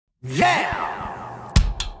Yeah!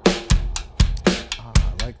 I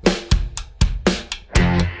like that.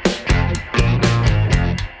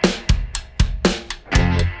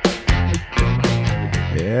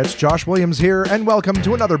 It's Josh Williams here, and welcome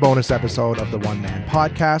to another bonus episode of the One Man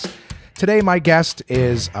Podcast. Today, my guest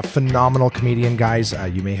is a phenomenal comedian, guys.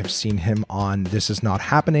 You may have seen him on This Is Not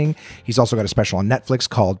Happening. He's also got a special on Netflix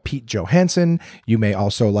called Pete Johansson. You may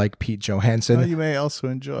also like Pete Johansson. Oh, you may also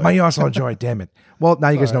enjoy. May also enjoy, damn it. Well, now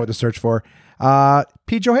you guys know what to search for.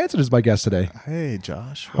 Pete Johansson is my guest today. Hey,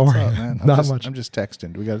 Josh. What's up, man? Much. I'm just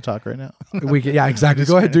texting. Do we got to talk right now? Yeah, exactly.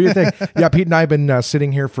 Go ahead, do your thing. Yeah, Pete and I have been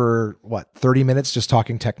sitting here for, 30 minutes just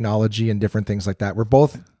talking technology and different things like that. We're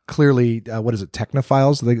both clearly, what is it,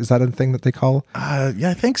 technophiles? Is that a thing that they call?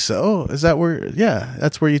 Yeah, I think so. Is that where,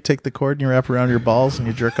 that's where you take the cord and you wrap around your balls and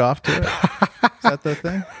you jerk off to it? Is that the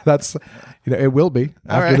thing? That's, it will be.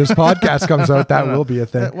 After this podcast comes out, that will be a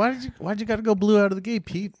thing. Why'd you got to go blue out of the gate,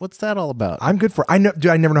 Pete? What's that all about? I'm good for, I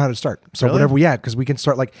never know how to start. So Really? whatever, because we can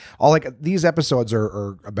start these episodes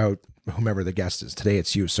are about whomever the guest is. Today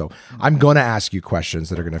it's you. So I'm going to ask you questions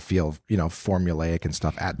that are going to feel, formulaic and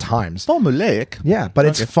stuff at times. Formulaic? Yeah, but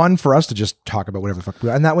it's fun for us to just talk about whatever the fuck.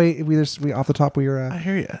 And that way, we off the top, I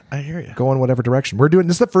hear you. Go in whatever direction. We're doing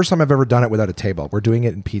this is the first time I've ever done it without a table. We're doing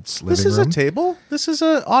it in Pete's living room. This is a table? This is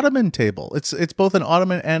an ottoman table. It's both an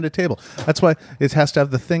ottoman and a table. That's why it has to have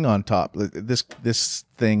the thing on top. This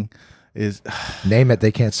thing is name it.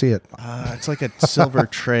 They can't see it. It's like a silver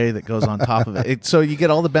tray that goes on top of it. So you get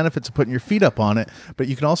all the benefits of putting your feet up on it, but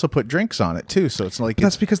you can also put drinks on it too. So it's like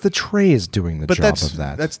that's because the tray is doing the job of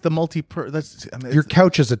that. That's the your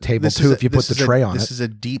couch is a table too. If you put the tray on it, this is a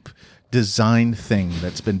deep design thing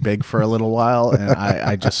that's been big for a little while, and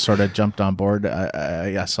I just sort of jumped on board.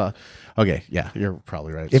 I saw. Okay, yeah, you're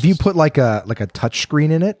probably right. If you put like a touch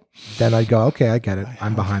screen in it, then I'd go, okay, I get it.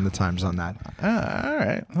 I'm behind the times on that. All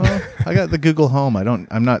right. Well, I got the Google Home.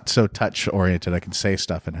 I'm not so touch oriented. I can say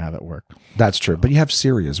stuff and have it work. That's true. But you have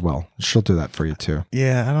Siri as well. She'll do that for you too.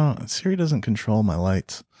 Yeah, Siri doesn't control my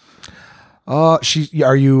lights. Are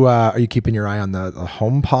you keeping your eye on the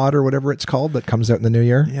HomePod or whatever it's called that comes out in the new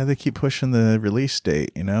year? Yeah, they keep pushing the release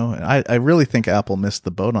date, And I really think Apple missed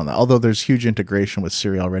the boat on that. Although there's huge integration with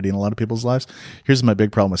Siri already in a lot of people's lives. Here's my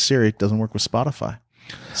big problem with Siri. It doesn't work with Spotify.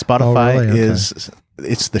 Spotify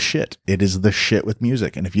it's the shit. It is the shit with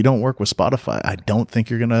music. And if you don't work with Spotify, I don't think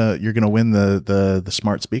you're gonna win the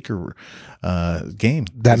smart speaker game.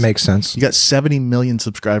 That makes sense. You got 70 million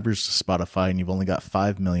subscribers to Spotify, and you've only got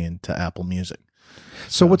 5 million to Apple Music.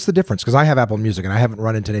 So what's the difference? Because I have Apple Music, and I haven't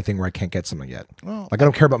run into anything where I can't get something yet. Well, I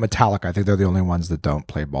don't care about Metallica. I think they're the only ones that don't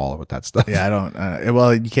play ball with that stuff. Yeah, I don't.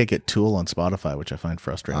 Well, you can't get Tool on Spotify, which I find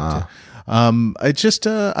frustrating too. It's just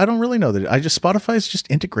I don't really know that. Spotify just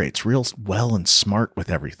integrates real well and smart with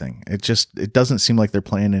everything. It doesn't seem like they're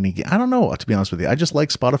playing any. I don't know, to be honest with you. I just like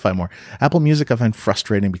Spotify more. Apple Music I find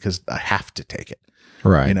frustrating because I have to take it.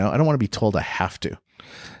 Right. I don't want to be told I have to.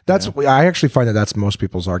 I actually find that's most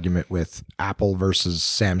people's argument with Apple versus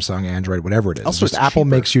Samsung, Android, whatever it is. Also, just Apple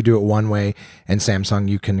makes you do it one way, and Samsung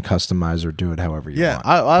you can customize or do it however you want.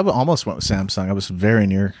 Yeah, I almost went with Samsung. I was very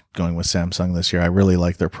near going with Samsung this year. I really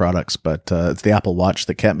like their products, but it's the Apple Watch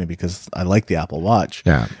that kept me because I like the Apple Watch.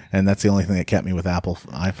 Yeah, and that's the only thing that kept me with Apple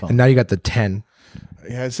iPhone. And now you got the 10.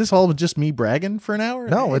 Yeah, is this all just me bragging for an hour?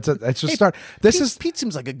 No, it's just start. Pete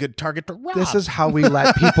seems like a good target to rob. This is how we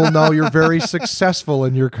let people know you're very successful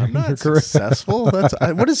in your career. Successful?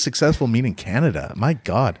 What does successful mean in Canada? My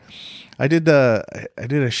God, I did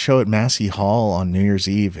a show at Massey Hall on New Year's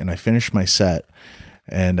Eve, and I finished my set,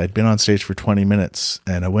 and I'd been on stage for 20 minutes,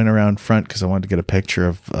 and I went around front because I wanted to get a picture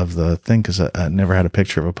of the thing because I never had a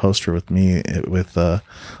picture of a poster with me with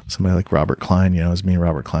somebody like Robert Klein. It was me and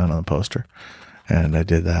Robert Klein on the poster. And I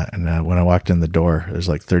did that. And when I walked in the door, there's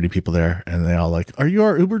like 30 people there. And they all like, "Are you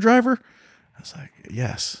our Uber driver?" I was like,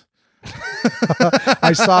 "Yes."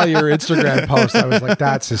 I saw your Instagram post. I was like,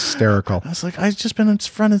 that's hysterical. I was like,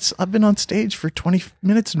 I've been on stage for 20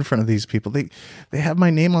 minutes in front of these people. They have my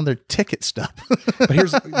name on their ticket stub. But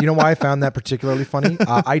you know why I found that particularly funny?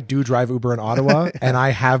 I do drive Uber in Ottawa, and I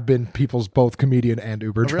have been people's both comedian and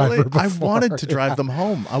Uber driver before. I wanted to drive them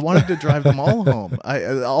home. I wanted to drive them all home.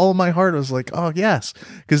 All my heart was like, oh yes,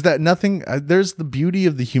 because there's the beauty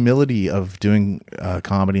of the humility of doing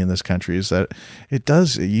comedy in this country is that it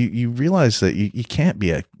does you realize that you can't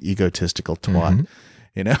be a egotistical twat.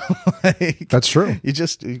 Mm-hmm. That's true.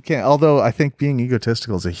 You can't. Although I think being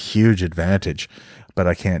egotistical is a huge advantage, but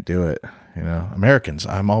I can't do it. Americans,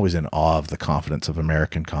 I'm always in awe of the confidence of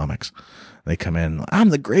American comics. They come in, I'm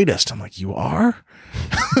the greatest. I'm like, you are?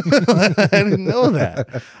 I didn't know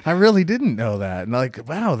that. I really didn't know that. And like,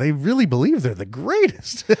 wow, they really believe they're the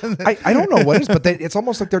greatest. I don't know what it is, but it's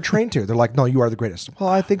almost like they're trained to. They're like, no, you are the greatest. Well,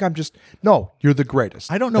 I think I'm just, no, you're the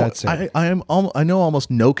greatest. I don't know. That's it. I know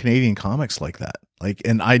almost no Canadian comics like that. Like,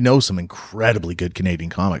 and I know some incredibly good Canadian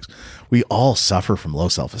comics. We all suffer from low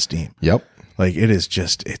self-esteem. Yep. Like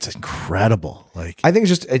it's incredible. Like I think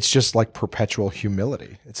it's just like perpetual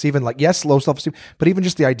humility. It's even like, yes, low self-esteem, but even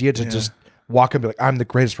just the idea to just walk and be like, I'm the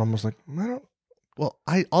greatest. We're almost like, I don't. Well,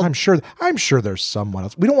 I'm sure there's someone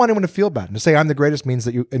else. We don't want anyone to feel bad. And to say I'm the greatest means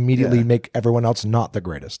that you immediately make everyone else not the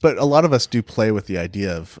greatest. But a lot of us do play with the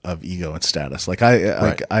idea of ego and status. Like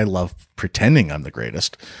I love pretending I'm the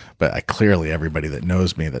greatest, but everybody that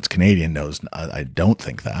knows me that's Canadian knows I don't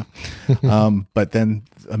think that. But then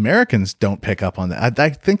Americans don't pick up on that. I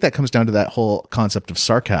think that comes down to that whole concept of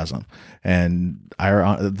sarcasm and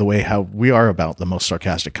the way how we are about the most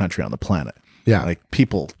sarcastic country on the planet. Yeah, like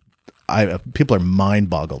people are mind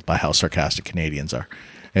boggled by how sarcastic Canadians are.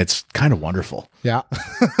 It's kind of wonderful. Yeah.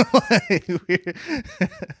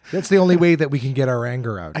 That's the only way that we can get our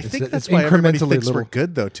anger out. I think that's why everybody thinks we're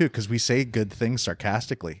good though, too. Cause we say good things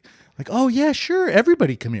sarcastically. Like, oh yeah, sure.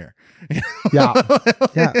 Everybody come here. Yeah.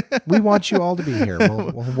 Yeah. We want you all to be here.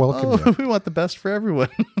 We'll welcome you. We want the best for everyone.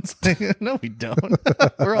 It's like, no, we don't.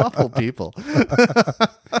 We're awful people.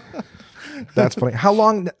 That's funny. How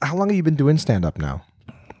long have you been doing stand-up now?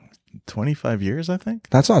 25 years, I think.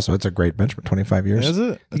 That's awesome. It's a great benchmark. 25 years. Is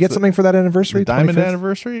it? You get something for that anniversary? Diamond 25th?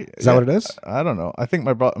 Anniversary? Is that what it is? I don't know. I think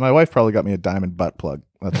my wife probably got me a diamond butt plug.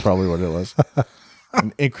 That's probably what it was.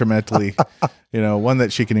 And incrementally, one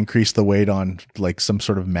that she can increase the weight on, like some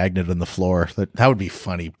sort of magnet in the floor. That would be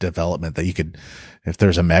funny development that you could, if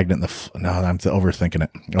there's a magnet in the no, I'm overthinking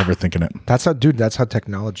it. That's how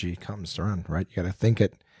technology comes around, right? You got to think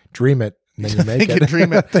it, dream it, and then you make it.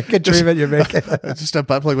 Dream it. Think it, dream it, you make it. It's just a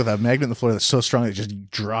butt plug with a magnet in the floor that's so strong it just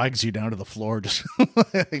drags you down to the floor. Just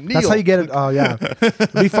that's how you get it. Oh yeah,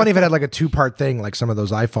 it'd be funny if it had like a 2-part thing, like some of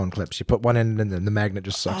those iPhone clips. You put one in, and then the magnet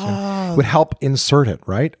just sucks in. It would help insert it,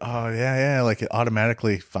 right? Oh yeah. Like it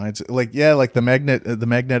automatically finds it. Like the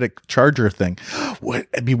magnetic charger thing.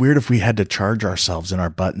 It'd be weird if we had to charge ourselves in our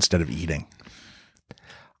butt instead of eating.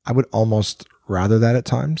 I would almost rather that at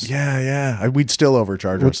times. Yeah. We'd still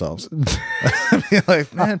overcharge ourselves. I'd be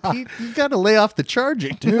like, man, Pete, you got to lay off the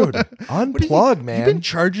charging. Dude, unplug, man. You've been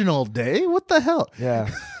charging all day? What the hell? Yeah.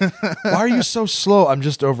 Why are you so slow? I'm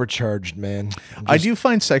just overcharged, man. I do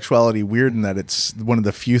find sexuality weird in that it's one of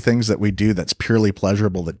the few things that we do that's purely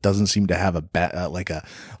pleasurable that doesn't seem to have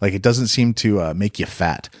it doesn't seem to make you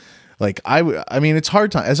fat. Like I mean, it's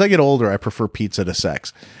hard time. As I get older, I prefer pizza to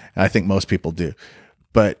sex. And I think most people do.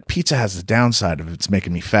 But pizza has the downside of it's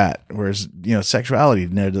making me fat, whereas sexuality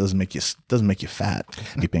doesn't make you fat.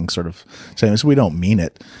 Keeping sort of saying so we don't mean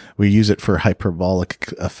it, we use it for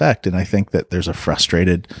hyperbolic effect, and I think that there's a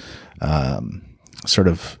frustrated,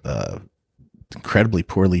 incredibly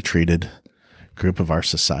poorly treated group of our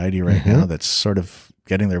society right now that's sort of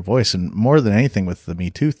getting their voice, and more than anything with the Me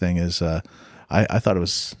Too thing is. I thought it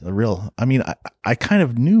was I kind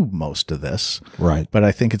of knew most of this, right? But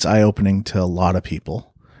I think it's eye-opening to a lot of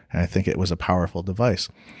people, and I think it was a powerful device.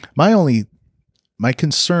 My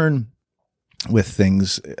concern with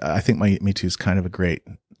things, I think my Me Too is kind of a great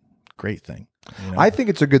thing. I think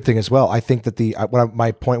it's a good thing as well. I think that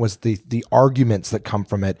my point was the arguments that come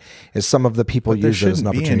from it is some of the people use it as an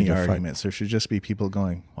opportunity to fight. Arguments. There should just be people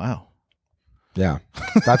going, wow. Yeah,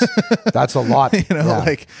 that's a lot.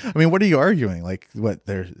 Like, I mean, what are you arguing? Like, what?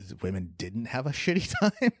 Women didn't have a shitty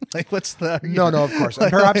time? Like, what's the argument? No, of course.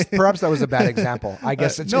 Perhaps that was a bad example. I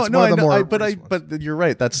guess it's one of the more. But you're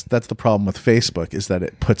right. That's the problem with Facebook is that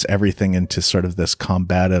it puts everything into sort of this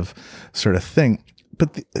combative sort of thing.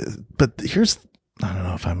 But here's, I don't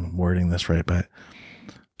know if I'm wording this right, but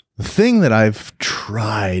the thing that I've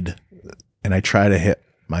tried and I try to hit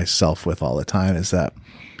myself with all the time is that.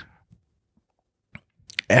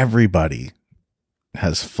 Everybody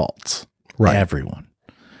has faults, right? Everyone.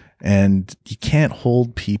 And you can't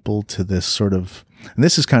hold people to this sort of, and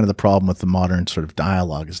this is kind of the problem with the modern sort of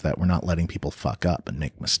dialogue is that we're not letting people fuck up and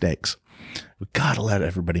make mistakes. We've got to let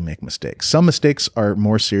everybody make mistakes. Some mistakes are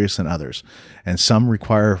more serious than others, and some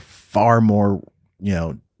require far more,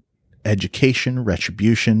 education,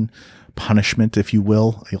 retribution, punishment, if you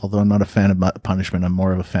will. Although I'm not a fan of punishment, I'm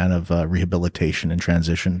more of a fan of rehabilitation and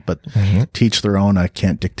transition. But teach their own. I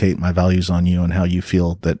can't dictate my values on you and how you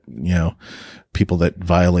feel that people that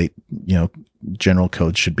violate general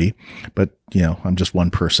codes should be. But, I'm just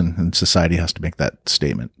one person, and society has to make that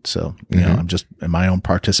statement. So, I'm just, my own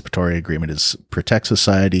participatory agreement is protect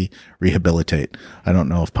society, rehabilitate. I don't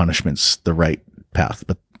know if punishment's the right path,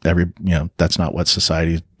 but that's not what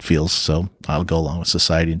society feels. So I'll go along with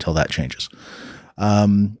society until that changes.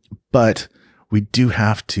 But we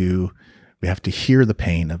have to hear the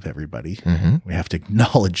pain of everybody. We have to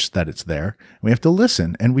acknowledge that it's there. We have to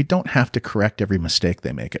listen, and we don't have to correct every mistake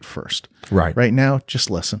they make at first. Right now, just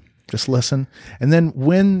listen. And then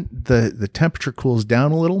when the temperature cools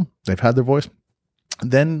down a little, they've had their voice,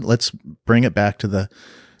 then let's bring it back to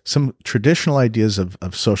some traditional ideas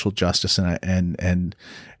of social justice and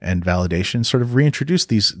validation, sort of reintroduce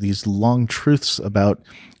these long truths about,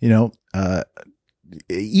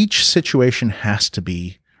 each situation has to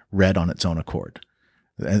be read on its own accord.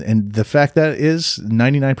 And the fact that is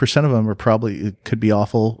 99% of them are probably, it could be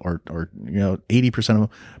awful or 80% of them,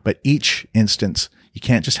 but each instance, you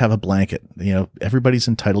can't just have a blanket, everybody's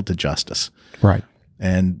entitled to justice. Right.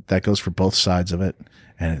 And that goes for both sides of it.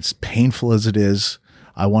 And as painful as it is,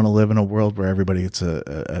 I want to live in a world where everybody gets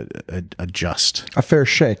a just, a fair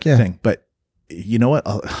shake. Yeah. Thing. But you know what?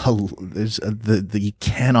 You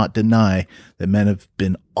cannot deny that men have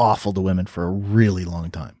been awful to women for a really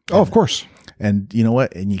long time. Oh, of course. And you know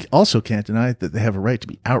what? And you also can't deny that they have a right to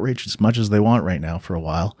be outraged as much as they want right now for a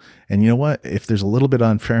while. And you know what? If there's a little bit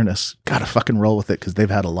of unfairness, gotta fucking roll with it, because they've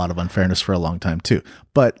had a lot of unfairness for a long time too.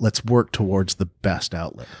 But let's work towards the best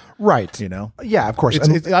outlet. Right. Yeah, of course.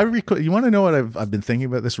 You want to know what I've been thinking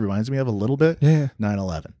about? This reminds me of a little bit. Yeah.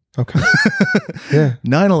 9/11. Okay. Yeah.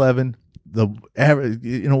 9/11.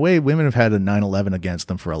 In a way, women have had a 9/11 against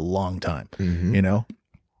them for a long time.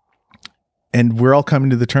 And we're all coming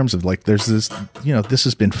to the terms of like, there's this, this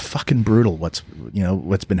has been fucking brutal. What's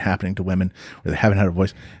been happening to women where they haven't had a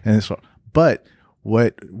voice. But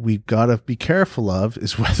what we've got to be careful of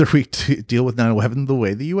is whether we deal with 9/11 the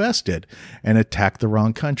way the U.S. did and attack the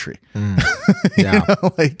wrong country. Yeah.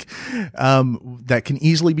 That can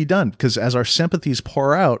easily be done, because as our sympathies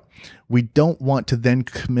pour out, we don't want to then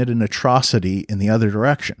commit an atrocity in the other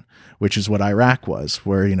direction, which is what Iraq was,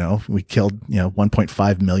 where, we killed,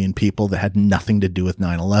 1.5 million people that had nothing to do with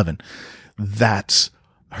 9/11. That's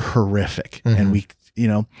horrific. And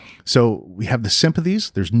so we have the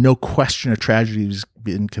sympathies. There's no question a tragedy has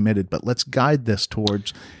been committed, but let's guide this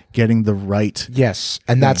towards getting the right. Yes.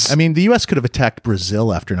 And that's, the U.S. could have attacked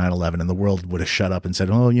Brazil after 9/11 and the world would have shut up and said,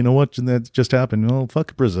 oh, you know what? That just happened. Oh,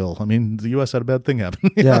 fuck Brazil. The U.S. had a bad thing happen.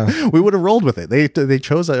 We would have rolled with it. They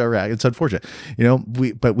chose Iraq. It's unfortunate,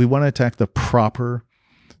 but we want to attack the proper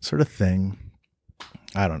sort of thing.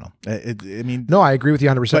 I don't know. No, I agree with you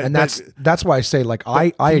 100%. And that's why I say, like,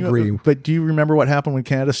 I agree. But do you remember what happened when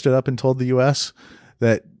Canada stood up and told the U.S.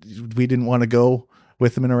 that we didn't want to go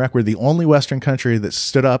with them in Iraq? We're the only Western country that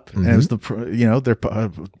stood up, and it was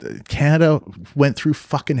Canada went through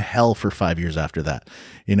fucking hell for 5 years after that.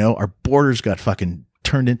 Our borders got fucking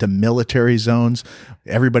turned into military zones.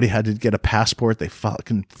 Everybody had to get a passport. They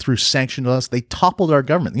fucking threw sanctions on us. They toppled our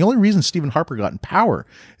government. The only reason Stephen Harper got in power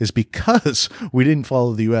is because we didn't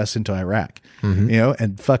follow the U.S. into Iraq,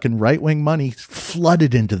 and fucking right-wing money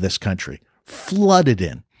flooded into this country, flooded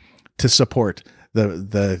in to support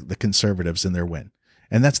the conservatives in their win.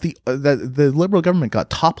 And that's the liberal government got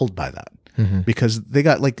toppled by that. Because they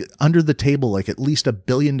got, like, under the table, like at least $1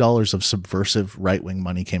 billion of subversive right-wing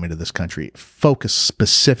money came into this country, focused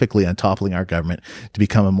specifically on toppling our government to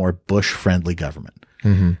become a more Bush-friendly government.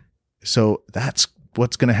 So that's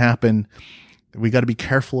what's going to happen. We got to be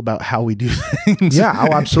careful about how we do things. Yeah,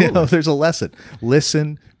 oh, absolutely. There's a lesson.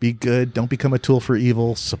 Listen, be good, don't become a tool for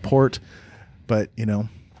evil, support, but, And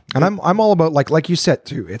I'm all about, like you said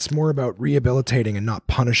too, it's more about rehabilitating and not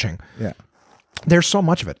punishing. Yeah. There's so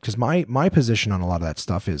much of it, because my position on a lot of that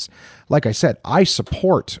stuff is, like I said, I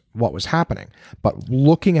support what was happening, but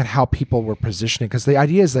looking at how people were positioning, because the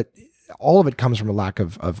idea is that all of it comes from a lack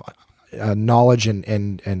of knowledge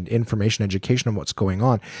and information, education on what's going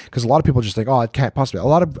on. Because a lot of people just think, oh, it can't possibly. A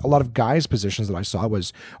lot of guys' positions that I saw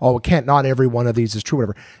was, oh, it can't. Not every one of these is true.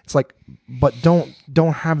 Whatever. It's like, but don't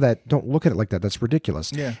have that. Don't look at it like that. That's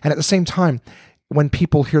ridiculous. Yeah. And at the same time, when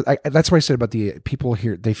people hear, that's what I said about the people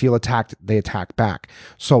here, they feel attacked, they attack back.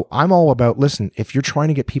 So I'm all about, listen, if you're trying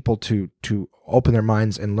to get people to open their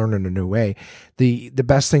minds and learn in a new way, the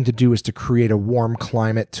best thing to do is to create a warm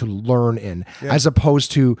climate to learn in, as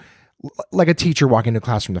opposed to like a teacher walking into a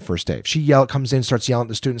classroom the first day. If she comes in, starts yelling at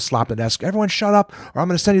the students, slap the desk, everyone shut up, or I'm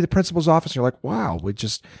going to send you to the principal's office. And you're like, wow,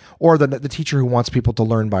 or the teacher who wants people to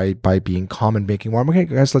learn by being calm and making warm. Okay,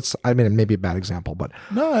 guys, maybe a bad example, but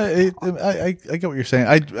no, I get what you're saying.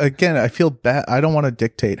 I feel bad. I don't want to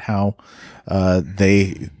dictate how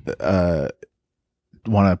they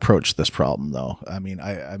want to approach this problem, though. I mean,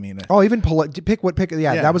 even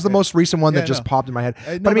that was the most recent one that just popped in my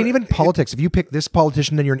head. But even politics. If you pick this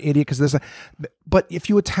politician, then you're an idiot because this. But if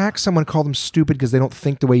you attack someone, call them stupid because they don't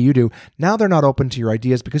think the way you do, now they're not open to your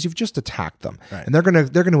ideas because you've just attacked them, right. And they're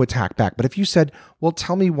gonna attack back. But if you said, "Well,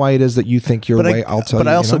 tell me why it is that you think your way," I'll tell you.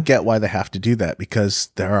 But I also get why they have to do that because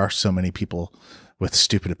there are so many people with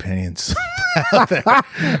stupid opinions out there.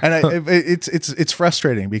 And it's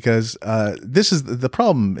frustrating because this is the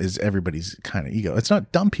problem is everybody's kind of ego. It's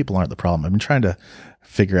not dumb people aren't the problem. I've been trying to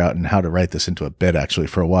figure out and how to write this into a bit actually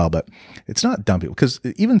for a while, but it's not dumb people because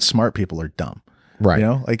even smart people are dumb. Right. You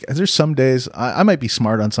know, like there's some days I might be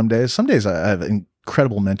smart on some days. Some days I have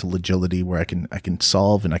incredible mental agility where I can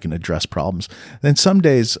solve and I can address problems. Then some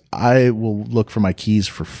days I will look for my keys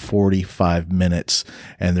for 45 minutes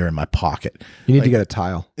and they're in my pocket. You need to get a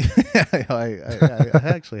tile. I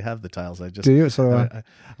actually have the tiles. I just do you? So do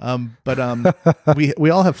I. We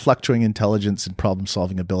all have fluctuating intelligence and problem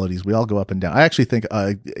solving abilities. We all go up and down. I actually think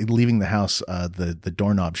leaving the house, the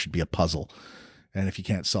doorknob should be a puzzle. And if you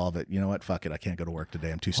can't solve it, you know what? Fuck it. I can't go to work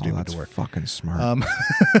today. I'm too stupid to work. Fucking smart.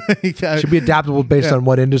 Should be adaptable based on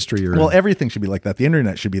what industry you're in. Well, everything should be like that. The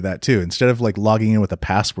internet should be that too. Instead of like logging in with a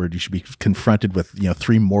password, you should be confronted with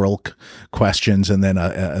 3 moral questions and then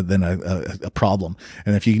a problem.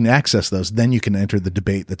 And if you can access those, then you can enter the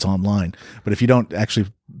debate that's online. But if you don't actually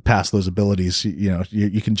pass those abilities,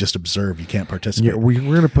 you can just observe. You can't participate. We're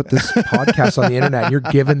going to put this podcast on the internet. You're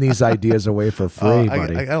giving these ideas away for free,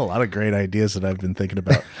 buddy. I got a lot of great ideas that I've been thinking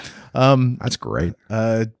about. That's great.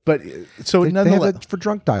 But so they have it for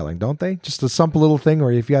drunk dialing, don't they? Just a simple little thing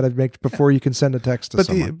where if you got to make before you can send a text to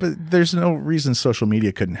someone. But there's no reason social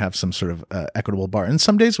media couldn't have some sort of equitable bar. And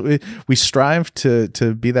some days we strive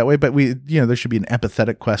to be that way, but there should be an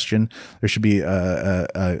empathetic question. There should be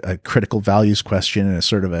a critical values question and a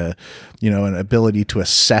sort of an ability to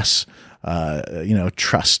assess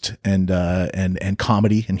trust and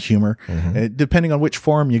comedy and humor, depending on which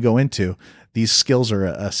forum you go into. These skills are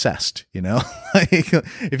assessed, like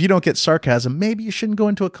if you don't get sarcasm, maybe you shouldn't go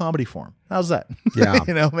into a comedy forum. How's that? Yeah.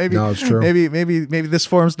 Maybe no, it's true. Maybe this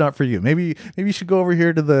forum's not for you. Maybe you should go over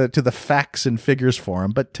here to the facts and figures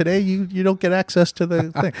forum. But today you don't get access to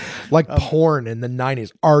the thing. Like porn in the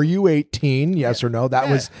 90s. Are you 18? Yes or no? That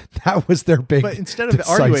was their big. But instead of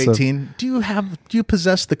decisive. Are you 18? Do you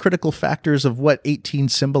possess the critical factors of what 18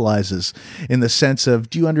 symbolizes in the sense of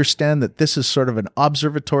do you understand that this is sort of an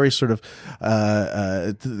observatory sort of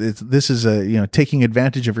this is taking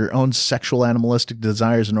advantage of your own sexual animalistic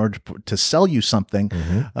desires in order to sell you something.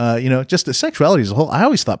 Just the sexuality as a whole. I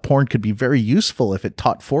always thought porn could be very useful if it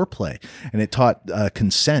taught foreplay and it taught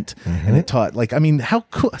consent and it taught how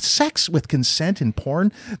cool sex with consent in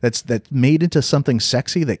porn that's made into something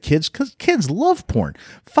sexy that because kids love porn.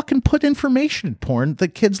 Fucking put information in porn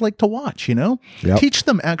that kids like to watch. Yep. Teach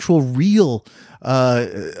them actual real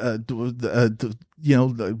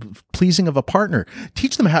the pleasing of a partner.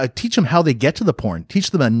 Teach them how they get to the porn.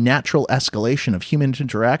 Teach them a natural escalation of human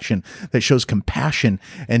interaction that shows compassion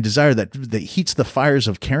and desire that heats the fires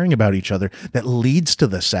of caring about each other that leads to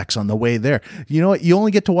the sex on the way there. You know what? You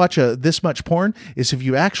only get to watch this much porn is if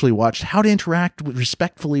you actually watched how to interact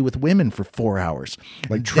respectfully with women for 4 hours.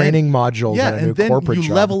 Like training modules at a new corporate job.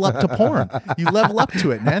 You level up to porn. You level up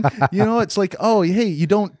to it, man. It's like, oh, hey, you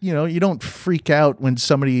don't freak out when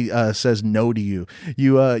somebody says no to you.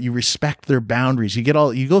 You respect their boundaries. You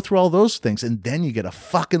go through all those things, and then you get a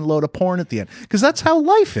fucking load of porn at the end because that's how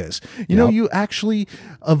life is. You actually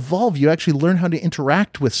evolve. You actually learn how to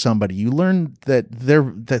interact with somebody. You learn that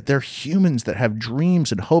they're humans that have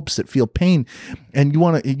dreams and hopes that feel pain, and you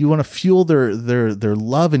want to fuel their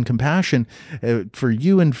love and compassion for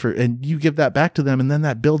you and you give that back to them, and then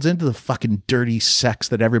that builds into the fucking dirty sex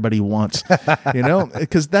that everybody wants.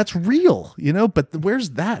 Because that's real. But where's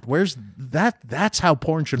that? That's how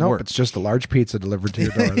porn should work. It's just a large pizza delivered to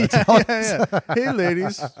your door. That's all. Hey,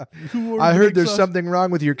 ladies. I heard there's something wrong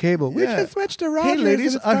with your cable. We just switched to Rogers. Hey,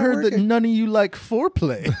 ladies. I heard that none of you like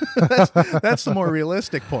foreplay. That's the more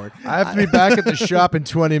realistic porn. I have to be back at the shop in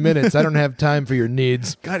 20 minutes. I don't have time for your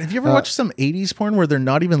needs. God, have you ever watched some 80s porn where they're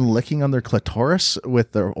not even licking on their clitoris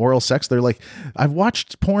with their oral sex? They're like, I've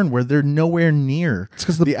watched porn where they're nowhere near. It's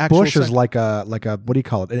because the bush is like a what do you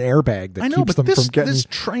call it? An airbag that keeps them from getting. This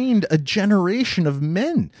trained a generation expression of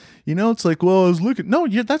men. You know, it's like, well, I was looking. No,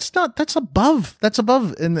 that's above. That's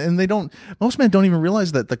above. And they don't, most men don't even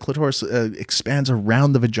realize that the clitoris expands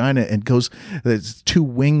around the vagina and goes, there's two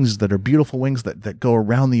wings that are beautiful wings that go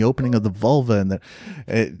around the opening of the vulva. And that,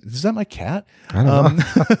 is that my cat? I don't know.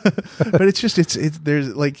 But it's just,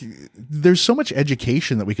 there's so much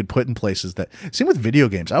education that we could put in places that, same with video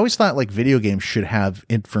games. I always thought like video games should have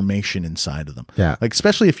information inside of them. Yeah. Like,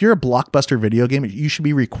 especially if you're a blockbuster video game, you should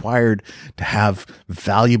be required to have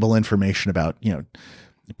valuable information about, you know,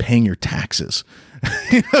 paying your taxes.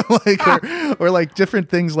 You know, like, or like different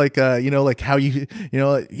things like, you know, like how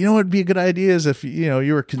what'd be a good idea is if, you know,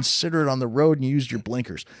 you were considerate on the road and you used your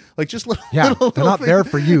blinkers, like just little, they're not things. There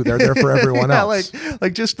for you. They're there for everyone else.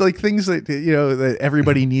 Like just like things that, you know, that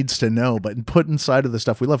everybody needs to know, but put inside of the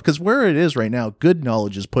stuff we love. Cause where it is right now, good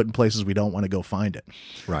knowledge is put in places we don't want to go find it.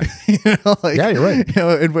 Right. You know, like, yeah, you're right. You know,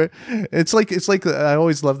 and it's like, I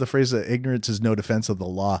always love the phrase that ignorance is no defense of the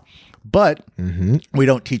law, but we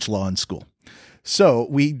don't teach law in school. So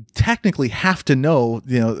we technically have to know,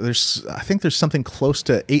 you know, I think there's something close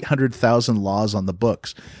to 800,000 laws on the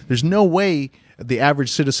books. There's no way the average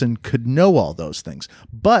citizen could know all those things,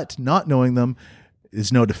 but not knowing them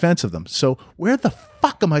is no defense of them. So where the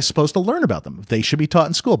fuck am I supposed to learn about them? They should be taught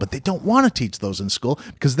in school, but they don't want to teach those in school,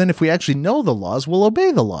 because then if we actually know the laws, we'll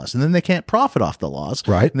obey the laws, and then they can't profit off the laws.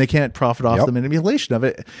 Right. And they can't profit off the manipulation of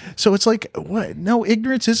it. So it's like, what? No,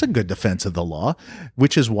 ignorance is a good defense of the law,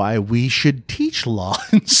 which is why we should teach law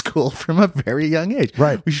in school from a very young age.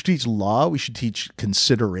 Right. We should teach law. We should teach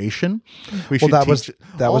consideration. We Well, should that teach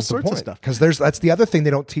was the point. Because that's the other thing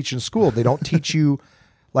they don't teach in school. They don't teach you.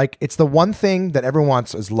 Like, it's the one thing that everyone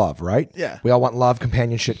wants is love, right? Yeah. We all want love,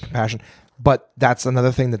 companionship, compassion. But that's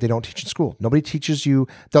another thing that they don't teach in school. Nobody teaches you.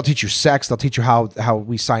 They'll teach you sex. They'll teach you how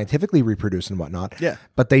we scientifically reproduce and whatnot. Yeah.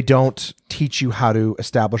 But they don't teach you how to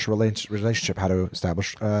establish a relationship, how to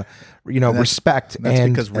establish, respect. That's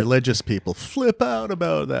because religious people flip out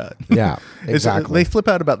about that. Yeah, exactly. They flip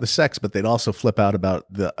out about the sex, but they'd also flip out about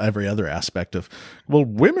every other aspect of, well,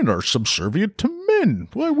 women are subservient to men.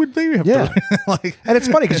 Why would they have to? Like, and it's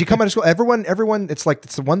funny because you come out of school, everyone, it's like,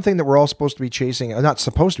 it's the one thing that we're all supposed to be chasing. Not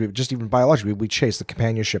supposed to be, but just even biologically, we chase the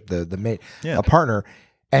companionship, the mate, a partner.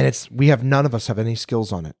 And we have, none of us have any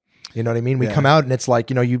skills on it. You know what I mean? We come out and it's like,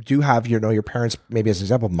 you know, you do have, you know, your parents, maybe as an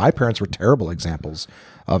example. My parents were terrible examples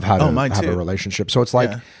of how to have a relationship. So it's like,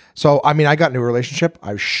 I mean, I got into a relationship.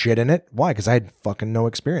 I was shit in it. Why? Because I had fucking no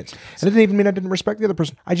experience. And it didn't even mean I didn't respect the other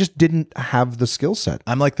person. I just didn't have the skill set.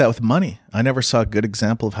 I'm like that with money. I never saw a good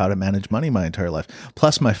example of how to manage money my entire life.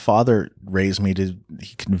 Plus, my father raised me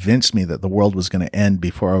he convinced me that the world was going to end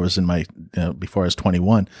before I was before I was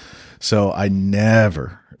 21. So I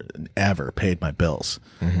never, ever paid my bills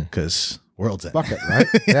because world's end. Fuck it, right?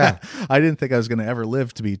 Yeah. I didn't think I was going to ever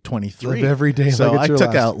live to be 23. Live every day. So like I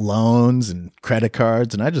took out loans and credit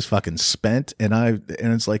cards and I just fucking spent, and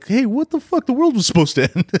it's like, hey, what the fuck? The world was supposed to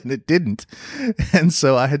end and it didn't. And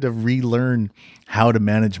so I had to relearn how to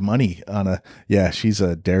manage money she's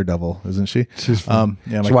a daredevil, isn't she? She's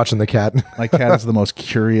watching the cat. My cat is the most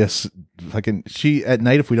curious. She at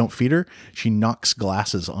night, if we don't feed her, she knocks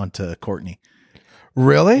glasses onto Courtney.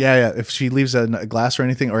 Really? Yeah. If she leaves a glass or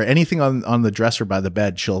anything on the dresser by the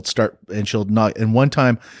bed, she'll knock. And one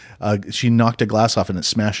time, she knocked a glass off and it's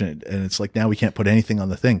smashing it. And it's like, now we can't put anything on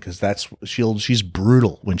the thing because she's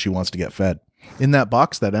brutal when she wants to get fed. In that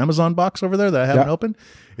box, that Amazon box over there that I haven't opened,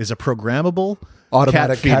 is a programmable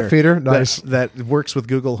automatic cat feeder. Nice. That works with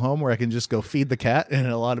Google Home, where I can just go feed the cat and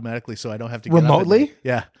it'll automatically, so I don't have to get remotely.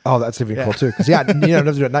 Yeah. Oh, that's even cool too. Because you don't have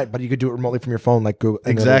to do it at night, but you could do it remotely from your phone, like Google.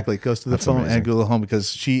 Exactly, it goes to the phone and Google Home,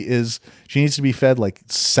 because she needs to be fed like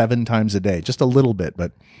 7 times a day, just a little bit,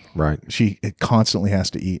 but she constantly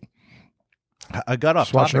has to eat. I got off.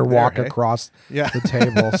 Just watching her walk across the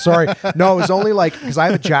table. Sorry. No, it was only like, because I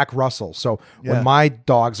have a Jack Russell. So when my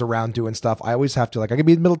dog's around doing stuff, I always have to, like, I could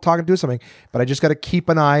be in the middle of talking, do something, but I just got to keep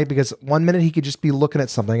an eye, because one minute he could just be looking at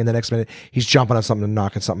something and the next minute he's jumping on something and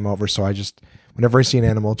knocking something over. So I just, whenever I see an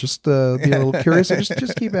animal, just be a little curious and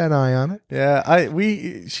just keep an eye on it. Yeah.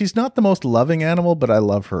 She's not the most loving animal, but I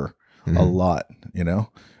love her a lot, you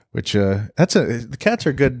know, which, the cats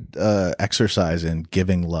are good, exercise in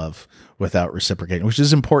giving love without reciprocating, which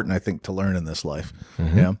is important, I think, to learn in this life.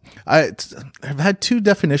 Yeah, I've had 2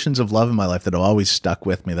 definitions of love in my life that have always stuck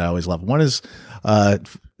with me, that I always love. One is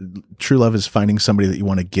true love is finding somebody that you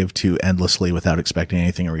want to give to endlessly without expecting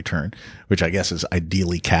anything in return, which I guess is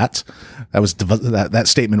ideally cats. That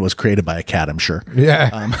statement was created by a cat, I'm sure.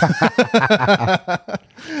 Yeah.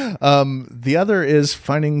 The other is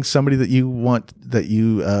finding somebody that you want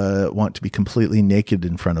to be completely naked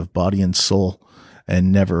in front of, body and soul.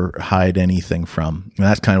 and never hide anything from. And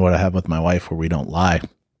that's kind of what I have with my wife, where we don't lie.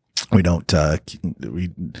 We don't,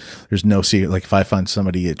 there's no secret. Like if I find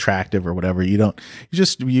somebody attractive or whatever, you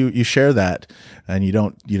share that, and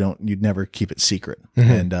you'd never keep it secret.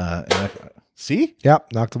 And see?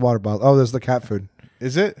 Yep. Knock the water bottle. Oh, there's the cat food.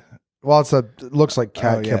 Is it? Well, it looks like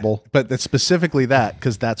cat kibble. But it's specifically that,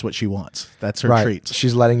 because that's what she wants. That's her treat.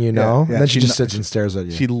 She's letting you know. Yeah, and then she just sits and stares at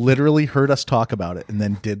you. She literally heard us talk about it and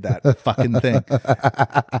then did that fucking thing.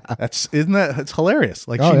 It's hilarious.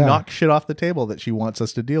 Like she knocks shit off the table that she wants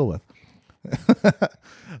us to deal with.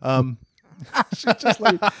 She's just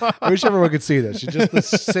like, I wish everyone could see this. She's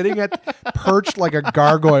just sitting perched like a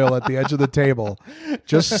gargoyle at the edge of the table,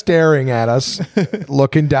 just staring at us,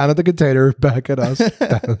 looking down at the container, back at us,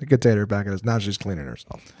 down at the container, back at us. Now she's cleaning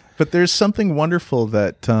herself. But there's something wonderful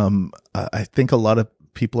that I think a lot of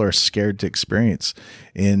people are scared to experience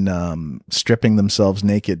in stripping themselves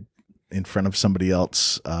naked in front of somebody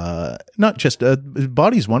else. Not just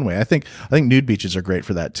body's one way. I think nude beaches are great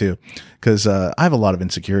for that too, because I have a lot of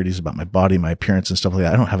insecurities about my body, my appearance, and stuff like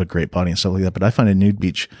that. I don't have a great body and stuff like that, but I find a nude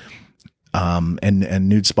beach and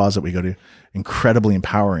nude spas that we go to incredibly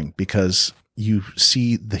empowering, because you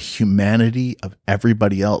see the humanity of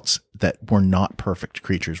everybody else, that we're not perfect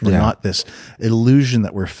creatures. We're not this illusion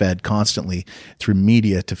that we're fed constantly through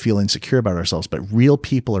media to feel insecure about ourselves, but real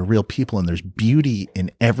people are real people, and there's beauty in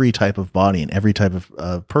every type of body and every type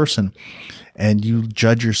of person, and you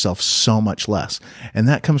judge yourself so much less. And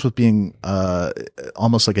that comes with being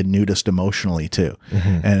almost like a nudist emotionally too,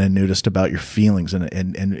 and a nudist about your feelings,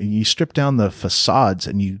 and you strip down the facades,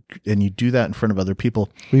 and you do that in front of other people.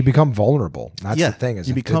 We become vulnerable. That's the thing. Is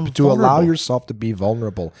you become to allow yourself to be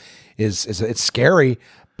vulnerable is it's scary,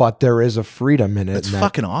 but there is a freedom in it. It's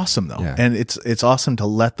fucking awesome though. Yeah. And it's awesome to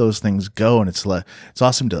let those things go. And it's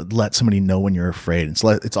awesome to let somebody know when you're afraid.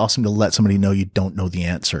 It's awesome to let somebody know you don't know the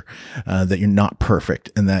answer, that you're not perfect,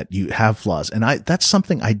 and that you have flaws. And that's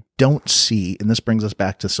something I don't see. And this brings us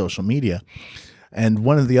back to social media. And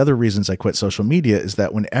one of the other reasons I quit social media is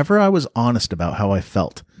that whenever I was honest about how I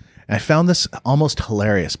felt, and I found this almost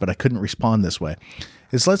hilarious, but I couldn't respond this way,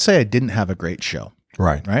 is let's say I didn't have a great show.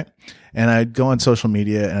 Right. And I'd go on social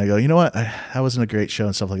media and I go, you know what? That wasn't a great show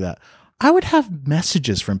and stuff like that. I would have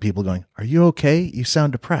messages from people going, are you okay? You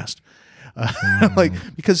sound depressed.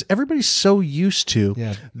 Because everybody's so used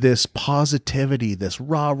to this positivity, this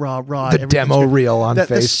rah. The demo reel on Facebook.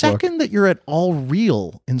 The second that you're at all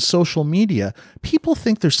real in social media, people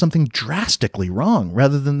think there's something drastically wrong,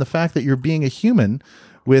 rather than the fact that you're being a human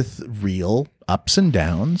with real ups and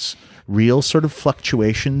downs, real sort of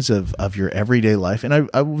fluctuations of your everyday life. And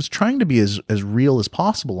I was trying to be as real as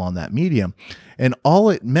possible on that medium. And all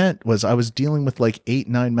it meant was I was dealing with like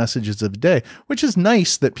 8-9 messages a day, which is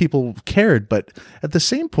nice that people cared. But at the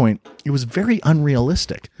same point, it was very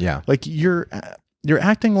unrealistic. Yeah. Like you're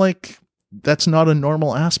acting like that's not a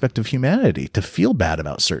normal aspect of humanity, to feel bad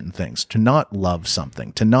about certain things, to not love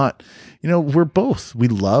something, to not, we're both, we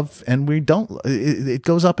love and we don't, it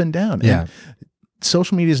goes up and down. Yeah. And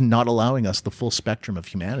social media is not allowing us the full spectrum of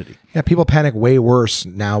humanity. Yeah, people panic way worse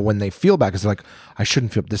now when they feel bad, because they're like, I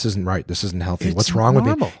shouldn't feel, this isn't right, this isn't healthy. What's wrong with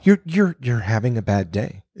me? You're having a bad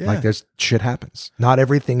day. Yeah. Like there's shit happens. Not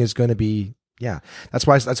everything is going to be. Yeah, that's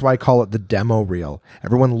why I call it the demo reel.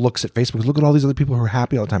 Everyone looks at Facebook. Look at all these other people who are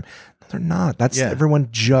happy all the time. No, they're not. That's everyone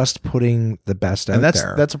just putting the best out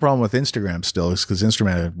there. That's a problem with Instagram still, is because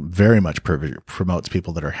Instagram very much promotes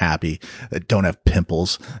people that are happy, that don't have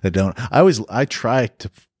pimples, that don't. I try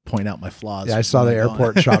to point out my flaws. Yeah, I saw the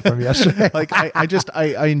airport shot from yesterday. Like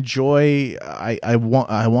I enjoy. I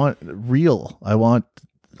want real. I want.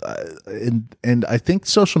 And I think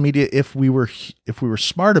social media, if we were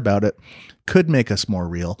smart about it, could make us more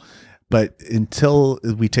real. But until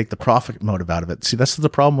we take the profit motive out of it, see, that's the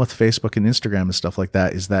problem with Facebook and Instagram and stuff like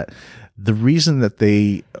that, is that the reason that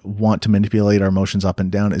they want to manipulate our emotions up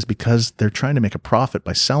and down is because they're trying to make a profit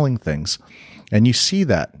by selling things. And you see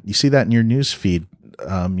that in your news feed.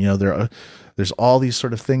 There's all these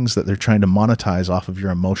sort of things that they're trying to monetize off of your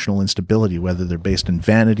emotional instability, whether they're based in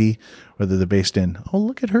vanity, whether they're based in, oh,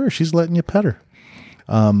 look at her, she's letting you pet her.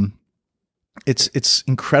 It's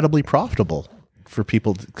incredibly profitable for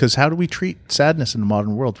people, because how do we treat sadness in the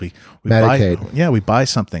modern world? We medicate. We buy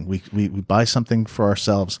something. We buy something for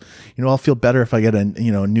ourselves. I'll feel better if I get a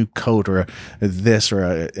new coat or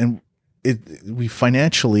we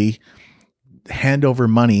financially hand over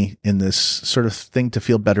money in this sort of thing to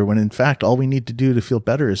feel better, when in fact all we need to do to feel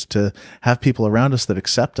better is to have people around us that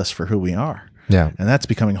accept us for who we are. Yeah. And that's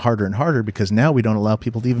becoming harder and harder because now we don't allow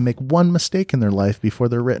people to even make one mistake in their life before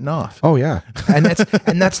they're written off. Oh yeah. And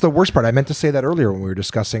that's the worst part. I meant to say that earlier when we were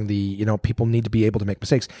discussing people need to be able to make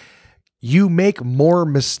mistakes. You make more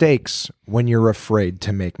mistakes when you're afraid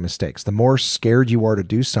to make mistakes. The more scared you are to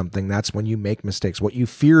do something, that's when you make mistakes. What you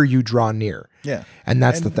fear, you draw near. Yeah. And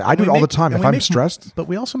that's the thing. I do it all the time. If I'm stressed. But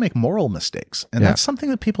we also make moral mistakes. And that's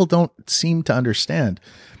something that people don't seem to understand.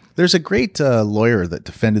 There's a great lawyer that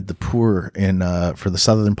defended the poor for the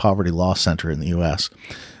Southern Poverty Law Center in the U.S.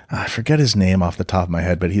 I forget his name off the top of my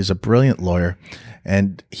head, but he's a brilliant lawyer.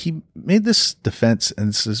 And he made this defense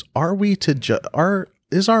and says,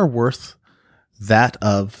 is our worth that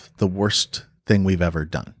of the worst thing we've ever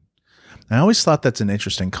done? And I always thought that's an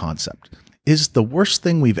interesting concept. Is the worst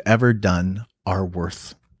thing we've ever done our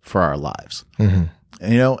worth for our lives? Mm-hmm.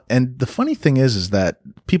 And the funny thing is that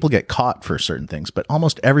people get caught for certain things, but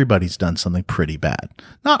almost everybody's done something pretty bad.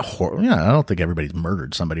 Not horrible. I don't think everybody's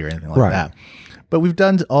murdered somebody or anything like that. But we've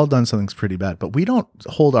all done something pretty bad. But we don't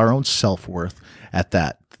hold our own self-worth at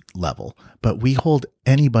that level, but we hold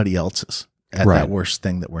anybody else's at that worst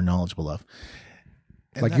thing that we're knowledgeable of.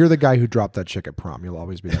 And you're the guy who dropped that chick at prom. You'll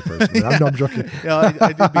always be that person. I'm joking. I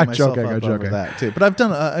did beat myself up over that too. But I've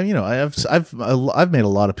done, I've made a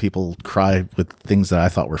lot of people cry with things that I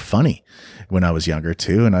thought were funny when I was younger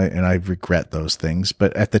too, and I regret those things.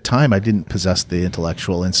 But at the time, I didn't possess the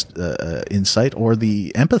intellectual insight or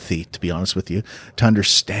the empathy, to be honest with you, to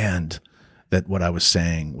understand that what I was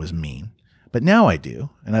saying was mean. But now I do,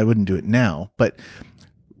 and I wouldn't do it now. But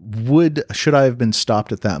should I have been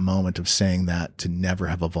stopped at that moment of saying that to never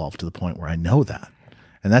have evolved to the point where I know that?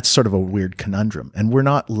 And that's sort of a weird conundrum. And we're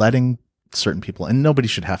not letting certain people, and nobody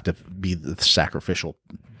should have to be the sacrificial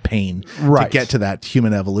pain to get to that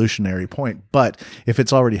human evolutionary point. But if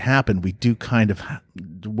it's already happened, we do kind of,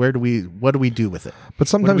 what do we do with it? But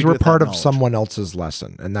sometimes we're part of someone else's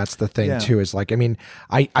lesson. And that's the thing too, is like,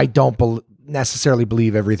 I don't necessarily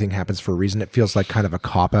believe everything happens for a reason. It feels like kind of a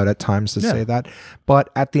cop-out at times to say that. But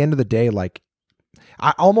at the end of the day, like,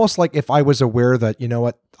 I almost like if I was aware that, you know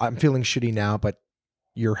what, I'm feeling shitty now, but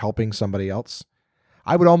you're helping somebody else,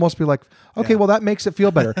 I would almost be like, okay, well, that makes it feel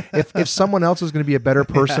better. If someone else is going to be a better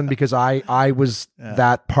person because I was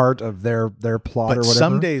that part of their plot or whatever.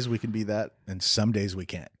 Some days we can be that, and some days we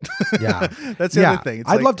can't. Yeah, that's the other thing. It's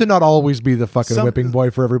I'd love to not always be the fucking whipping boy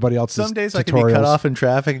for everybody else's. Some days tutorials. I can be cut off in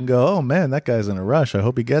traffic and go, oh man, that guy's in a rush. I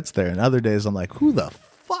hope he gets there. And other days I'm like, who the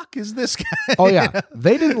fuck is this guy? Oh yeah,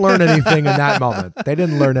 they didn't learn anything in that moment.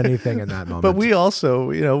 But we also,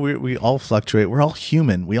 we all fluctuate. We're all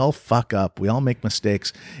human. We all fuck up. We all make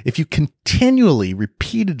mistakes. If you continually,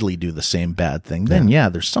 repeatedly do the same bad thing, then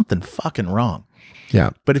there's something fucking wrong.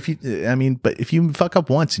 Yeah. But if you fuck up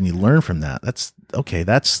once and you learn from that, that's okay.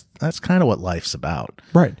 That's kind of what life's about.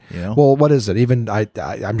 Right. Well, what is it? Even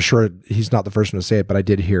I'm sure he's not the first one to say it, but I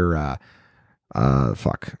did hear,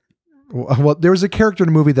 well, there was a character in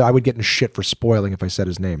a movie that I would get in shit for spoiling if I said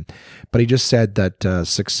his name, but he just said that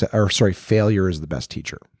failure is the best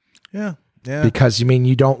teacher. Yeah. Yeah. Because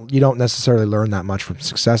you don't necessarily learn that much from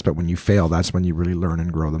success, but when you fail, that's when you really learn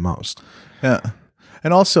and grow the most. Yeah.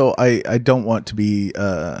 And also I don't want to be,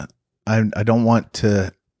 I don't want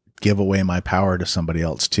to give away my power to somebody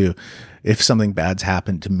else too. If something bad's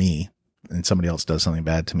happened to me, and somebody else does something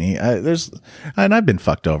bad to me, and I've been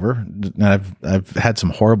fucked over, and I've had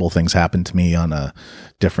some horrible things happen to me on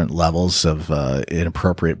different levels of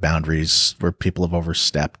inappropriate boundaries where people have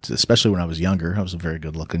overstepped, especially when I was younger. I was a very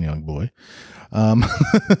good looking young boy.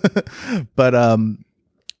 But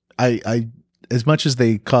I as much as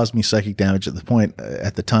they caused me psychic damage at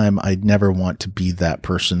the time, I'd never want to be that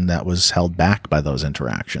person that was held back by those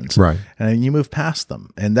interactions. Right. And you move past them,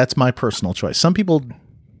 and that's my personal choice. Some people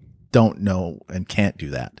don't know and can't do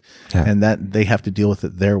that, and that they have to deal with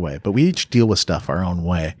it their way. But we each deal with stuff our own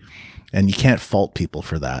way, and you can't fault people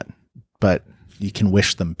for that. But you can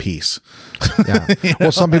wish them peace. Yeah.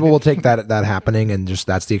 Well, some people will take that happening, and just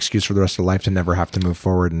that's the excuse for the rest of their life to never have to move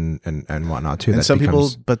forward and whatnot too. And some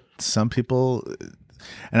people,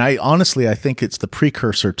 and I think it's the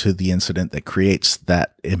precursor to the incident that creates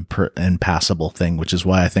that impassable thing, which is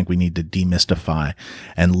why I think we need to demystify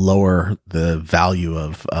and lower the value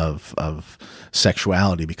of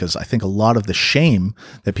sexuality, because I think a lot of the shame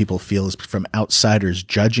that people feel is from outsiders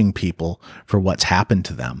judging people for what's happened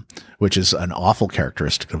to them, which is an awful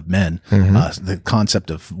characteristic of men. Mm-hmm. The concept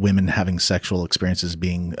of women having sexual experiences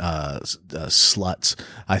being sluts,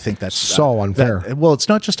 I think that's so unfair. Well, it's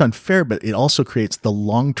not just unfair, but it also creates the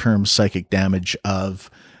long-term psychic damage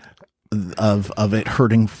of it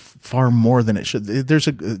hurting far more than it should. There's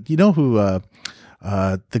who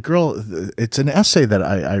the girl, it's an essay that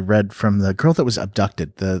I read from the girl that was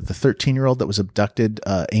abducted, the 13-year-old that was abducted,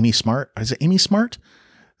 Amy Smart. Is it Amy Smart?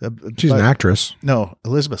 She's an actress. No,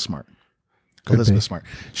 Elizabeth Smart. Elizabeth Smart.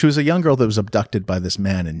 She was a young girl that was abducted by this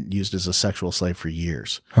man and used as a sexual slave for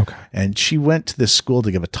years. Okay. And she went to this school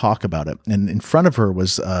to give a talk about it. And in front of her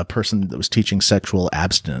was a person that was teaching sexual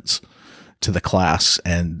abstinence to the class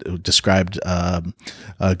and described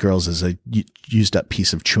girls as a used up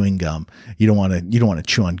piece of chewing gum. You don't want to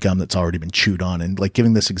chew on gum that's already been chewed on, and like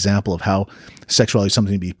giving this example of how sexuality is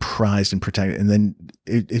something to be prized and protected. And then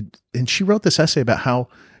and she wrote this essay about how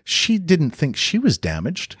she didn't think she was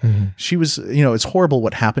damaged. Mm-hmm. She was, it's horrible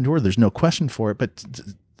what happened to her. There's no question for it, but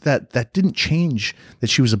that didn't change that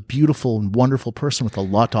she was a beautiful and wonderful person with a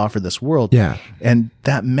lot to offer this world. Yeah. And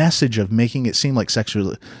that message of making it seem like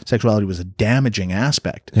sexuality was a damaging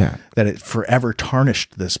aspect, that it forever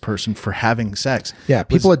tarnished this person for having sex. Yeah.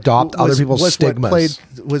 People adopt other people's stigmas.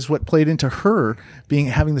 Was what played into her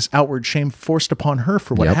having this outward shame forced upon her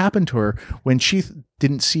for what happened to her when she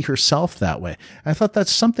didn't see herself that way. I thought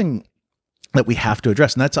that's something that we have to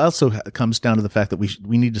address. And that's also comes down to the fact that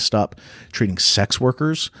we need to stop treating sex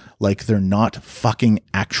workers like they're not fucking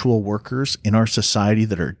actual workers in our society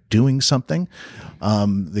that are doing something.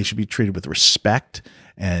 They should be treated with respect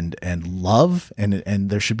and love, and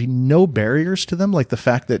there should be no barriers to them. Like the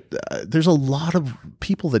fact that there's a lot of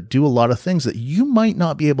people that do a lot of things that you might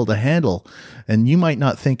not be able to handle and you might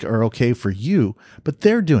not think are okay for you, but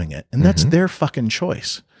they're doing it. And that's their fucking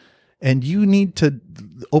choice. And you need to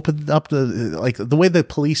open up the way the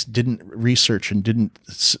police didn't research and didn't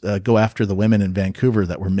go after the women in Vancouver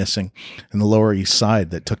that were missing in the Lower East Side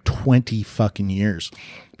that took 20 fucking years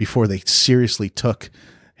before they seriously took,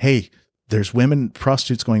 hey, there's women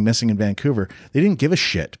prostitutes going missing in Vancouver. They didn't give a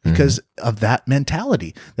shit because of that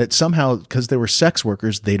mentality that somehow, because they were sex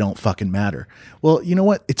workers, they don't fucking matter. Well, you know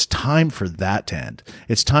what? It's time for that to end.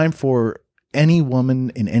 It's time for any woman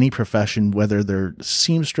in any profession, whether they're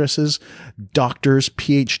seamstresses, doctors,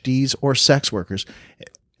 PhDs, or sex workers,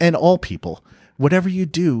 and all people, whatever you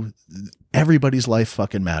do, everybody's life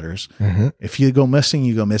fucking matters. If you go missing,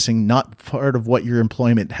 you go missing. Not part of what your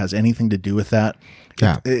employment has anything to do with that.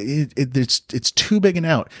 Yeah. It's too big an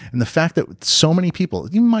out. And the fact that so many people,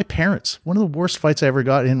 even my parents, one of the worst fights I ever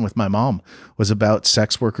got in with my mom was about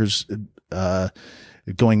sex workers,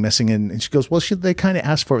 going missing, and she goes, well, they kind of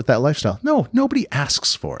ask for it with that lifestyle. No, nobody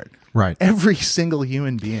asks for it. Right. Every single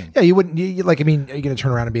human being. Yeah, you wouldn't, are you going to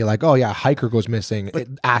turn around and be like, oh yeah, a hiker goes missing, it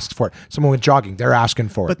asked for it. Someone went jogging, they're asking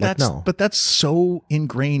for it. But that's so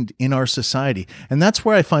ingrained in our society. And that's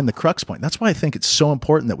where I find the crux point. That's why I think it's so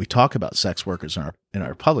important that we talk about sex workers in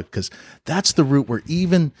our public, because that's the route where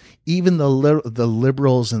even the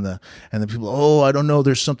liberals and the people, oh, I don't know,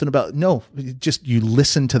 there's something about, no, just you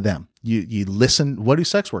listen to them. You listen. What do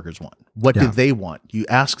sex workers want? What do they want? You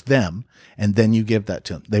ask them, and then you give that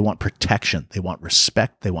to them. They want protection. They want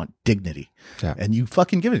respect. They want dignity. Yeah. And you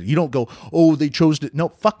fucking give it. You don't go, oh, they chose to. No,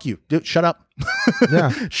 fuck you. Dude, shut up.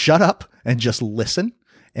 Shut up and just listen.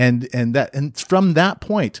 And from that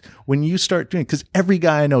point, when you start doing, because every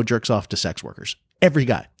guy I know jerks off to sex workers. Every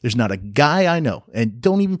guy. There's not a guy I know, and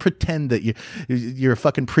don't even pretend that you're a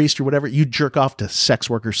fucking priest or whatever. You jerk off to sex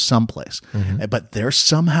workers someplace, but they're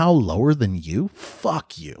somehow lower than you.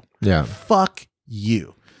 Fuck you. Yeah. Fuck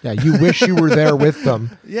you. Yeah. You wish you were there with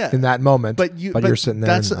them in that moment, but you're sitting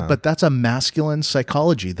there. But that's a masculine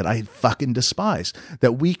psychology that I fucking despise,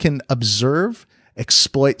 that we can observe,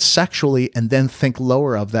 exploit sexually, and then think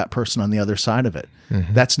lower of that person on the other side of it.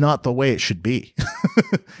 That's not the way it should be.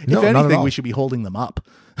 If anything, we should be holding them up.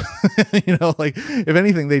 If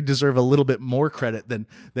anything, they deserve a little bit more credit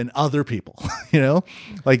than other people.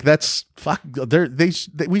 That's fuck.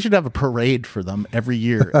 We should have a parade for them every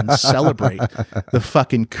year and celebrate the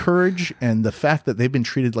fucking courage and the fact that they've been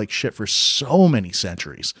treated like shit for so many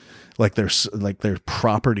centuries. Like they're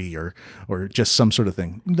property or just some sort of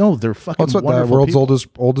thing. No, they're fucking. That's what the world's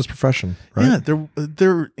oldest profession. Right? Yeah,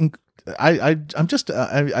 they're. I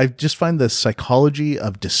just find the psychology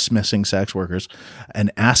of dismissing sex workers an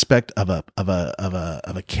aspect of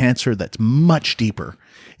a cancer that's much deeper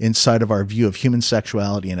inside of our view of human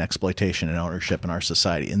sexuality and exploitation and ownership in our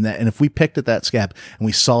society. And if we picked at that scab and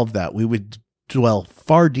we solved that, we would dwell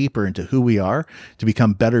far deeper into who we are to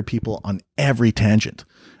become better people on every tangent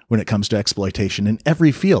when it comes to exploitation in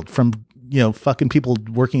every field, from fucking people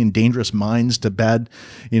working in dangerous mines to bad,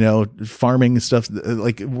 farming and stuff,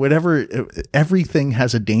 like whatever, everything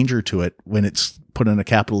has a danger to it when it's put in a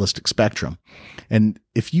capitalistic spectrum. And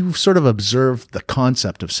if you sort of observe the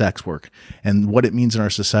concept of sex work and what it means in our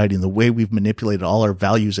society and the way we've manipulated all our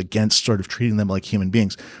values against sort of treating them like human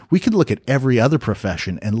beings, we could look at every other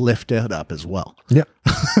profession and lift it up as well. Yeah.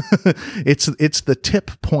 It's the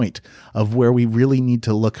tip point of where we really need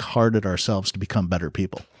to look hard at ourselves to become better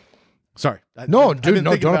people. Sorry. No, dude,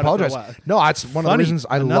 no, don't apologize. No, that's one of the reasons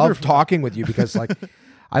I love talking with you, because like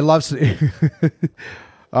I love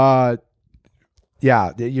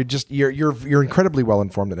yeah, you're incredibly well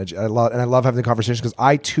informed, and I love having the conversation, because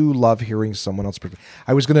I too love hearing someone else.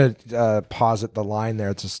 I was gonna posit the line there.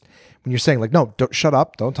 It's just when you're saying like, no, don't shut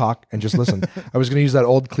up, don't talk, and just listen. I was gonna use that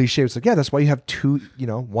old cliche. It's like, yeah, that's why you have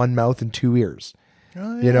one mouth and two ears.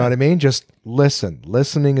 Oh, yeah. You know what I mean? Just listen.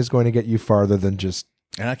 Listening is going to get you farther than just.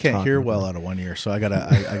 And I can't hear well out of one ear, so I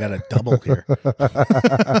gotta double here.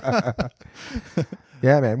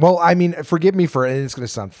 Yeah, man. Well, I mean, forgive me for, and it's going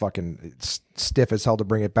to sound fucking stiff as hell to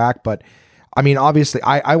bring it back, but I mean, obviously,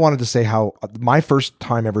 I wanted to say how my first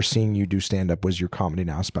time ever seeing you do stand-up was your Comedy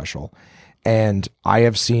Now special. And I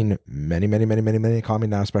have seen many, many, many, many, many Comedy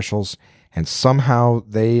Now specials, and somehow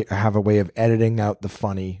they have a way of editing out the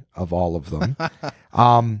funny of all of them.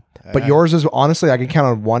 But yours is, honestly, I can count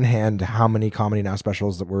on one hand how many Comedy Now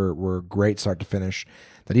specials that were great start to finish,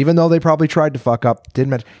 that even though they probably tried to fuck up, didn't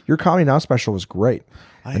matter. Your Comedy Now special was great.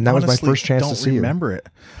 And that was my first chance to see you. I remember it.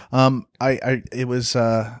 I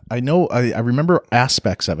remember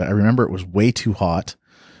aspects of it. I remember it was way too hot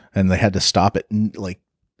and they had to stop it. Like,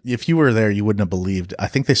 if you were there, you wouldn't have believed. I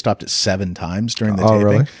think they stopped it 7 times during the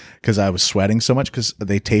taping because I was sweating so much, because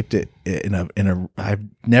they taped it in a, I've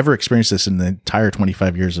never experienced this in the entire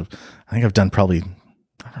 25 years of, I think I've probably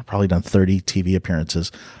done 30 TV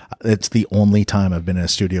appearances. It's the only time I've been in a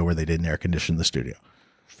studio where they didn't air condition the studio.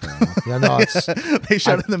 Yeah, no, it's they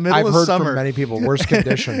shot in the middle of summer. I've heard from many people worse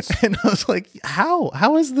conditions, and I was like,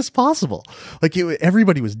 "How is this possible?" Like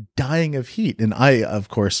everybody was dying of heat, and I, of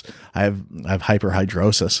course, I have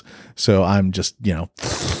hyperhidrosis, so I'm just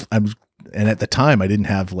and at the time I didn't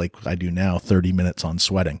have, like I do now, 30 minutes on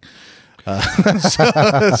sweating.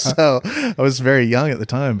 So I was very young at the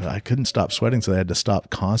time, but I couldn't stop sweating, so I had to stop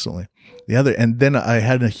constantly. And then I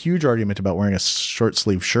had a huge argument about wearing a short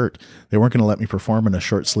sleeve shirt. They weren't going to let me perform in a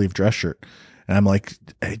short sleeve dress shirt. And I'm like,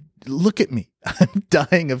 hey, look at me. I'm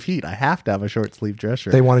dying of heat. I have to have a short sleeve dress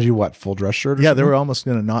shirt. They wanted you what, full dress shirt? Yeah, they were almost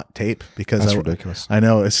going to not tape, because that's ridiculous. I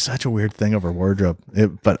know, it's such a weird thing over wardrobe.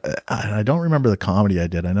 But I don't remember the comedy I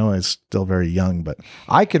did. I know I was still very young, but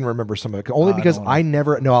I can remember some of it only because I'm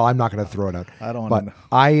not going to throw it out. I don't want to.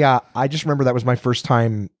 I just remember that was my first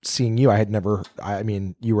time seeing you.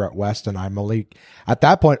 You were at West, and I'm only at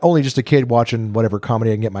that point only just a kid watching whatever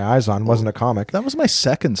comedy I can get my eyes on. Wasn't a comic. That was my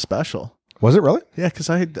second special. Was it really? Yeah, because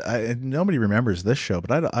nobody remembers this show,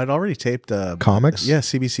 but I'd already taped comics. Yeah,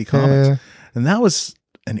 CBC Comics, and that was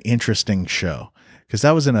an interesting show, because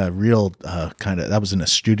that was in a real that was in a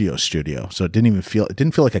studio, so it didn't feel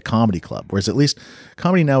like a comedy club. Whereas at least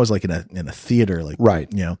Comedy Now was like in a theater, like,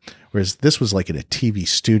 right, Whereas this was like in a TV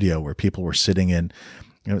studio where people were sitting in,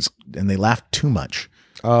 and they laughed too much.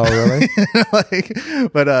 Oh, really?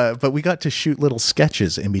 But we got to shoot little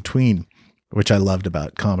sketches in between, which I loved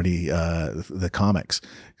about comedy, the comics.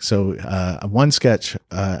 So one sketch,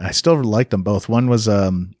 I still liked them both. One was why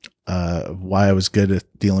I was good at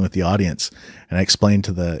dealing with the audience, and I explained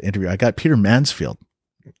to the interview. I got Peter Mansbridge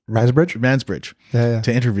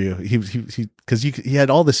to interview. He because he had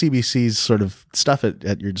all the CBC's sort of stuff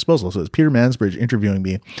at your disposal. So it was Peter Mansbridge interviewing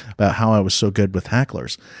me about how I was so good with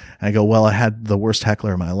hecklers. And I go, well, I had the worst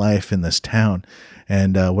heckler of my life in this town,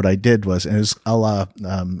 and what I did was, and it was a la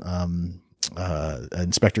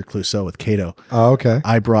Inspector Clouseau with Cato. Oh, okay.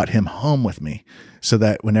 I brought him home with me so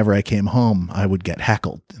that whenever I came home, I would get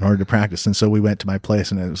heckled in order to practice. And so we went to my place,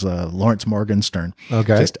 and it was Lawrence Morgenstern,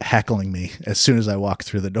 just heckling me as soon as I walked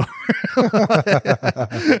through the door.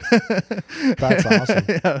 That's awesome.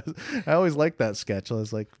 Yeah, I always liked that sketch. I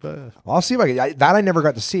was like, I'll see if I never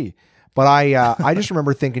got to see, but I just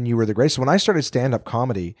remember thinking you were the greatest. So when I started stand-up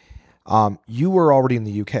comedy, you were already in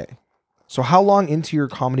the UK. So how long into your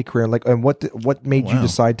comedy career, and what made you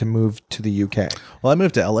decide to move to the UK? Well, I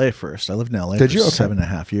moved to LA first. I lived in LA for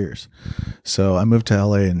 7.5 years. So I moved to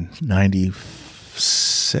LA in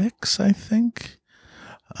 96, I think.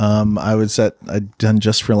 I'd done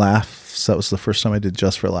Just for Laughs. That was the first time I did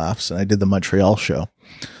Just for Laughs. And I did the Montreal show,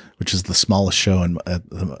 which is the smallest show at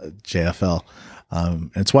the JFL.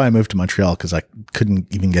 And it's why I moved to Montreal, because I couldn't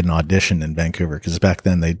even get an audition in Vancouver, because back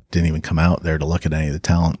then they didn't even come out there to look at any of the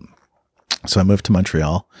talent. So I moved to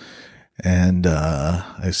Montreal, and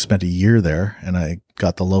I spent a year there, and I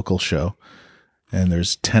got the local show, and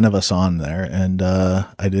there's 10 of us on there, and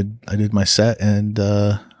I did my set, and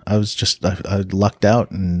I lucked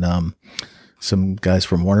out, and some guys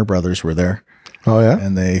from Warner Brothers were there. Oh yeah,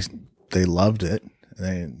 and they loved it.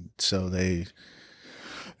 They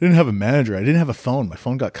didn't have a manager. I didn't have a phone. My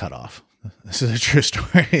phone got cut off. This is a true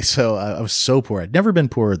story. So I was so poor. I'd never been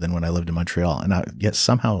poorer than when I lived in Montreal, and yet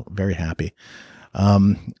somehow very happy.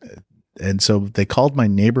 And so they called my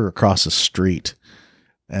neighbor across the street,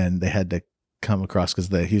 and they had to come across because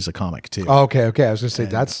he's a comic too. Oh, okay. I was going to say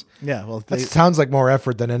that sounds like more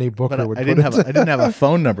effort than any booker would. I didn't have a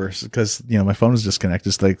phone number because my phone was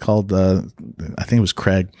disconnected. So they called. I think it was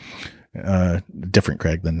Craig. Different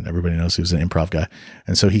Craig than everybody knows. He was an improv guy.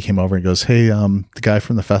 And so he came over and goes, "Hey, the guy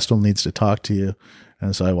from the festival needs to talk to you."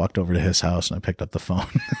 And so I walked over to his house and I picked up the phone.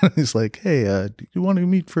 He's like, "Hey, do you want to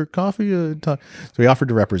meet for coffee?" So he offered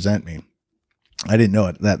to represent me. I didn't know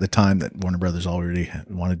at the time that Warner Brothers already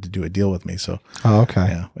wanted to do a deal with me. So,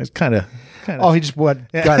 yeah, it's kind of. Oh, he just got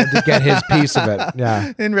to get his piece of it.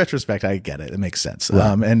 Yeah. In retrospect, I get it. It makes sense.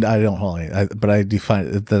 Yeah. And I don't but I do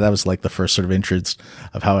find that was like the first sort of entrance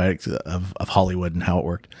of how of Hollywood and how it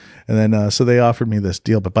worked. And then, so they offered me this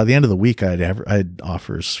deal, but by the end of the week, I had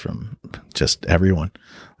offers from just everyone.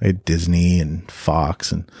 I had Disney and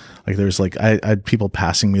Fox, and like there was I had people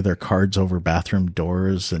passing me their cards over bathroom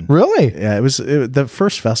doors, and really, yeah, it was the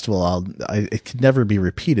first festival. It could never be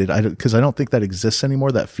repeated. Because I don't think that exists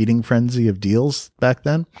anymore. That feeding frenzy of deals back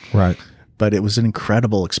then, right? But it was an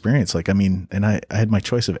incredible experience. And I had my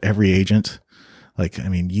choice of every agent,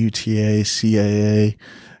 UTA, CAA,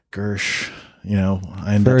 Gersh.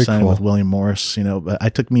 I ended up signing with William Morris. But I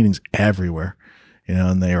took meetings everywhere.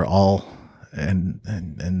 And they are all. And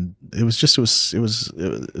it was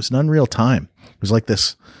an unreal time. It was like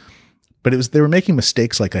this, but they were making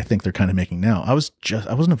mistakes like I think they're kind of making now. I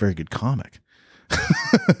wasn't a very good comic.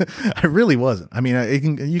 I really wasn't. I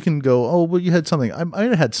mean, you can go, "Oh, well, you had something." I might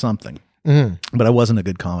have had something, but I wasn't a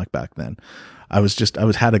good comic back then. I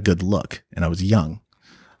had a good look, and I was young,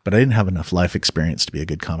 but I didn't have enough life experience to be a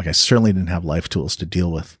good comic. I certainly didn't have life tools to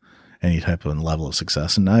deal with any type of level of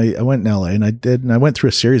success. And I went in LA and I went through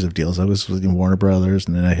a series of deals. I was with Warner Brothers,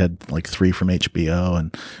 and then I had 3 from HBO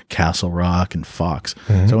and Castle Rock and Fox.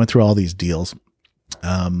 Mm-hmm. So I went through all these deals,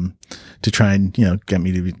 to try and, get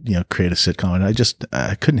me to, create a sitcom. And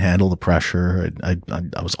I couldn't handle the pressure. I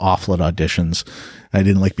was awful at auditions. I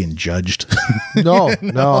didn't like being judged. No,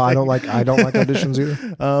 I don't like auditions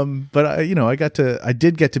either. But I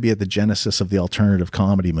did get to be at the genesis of the alternative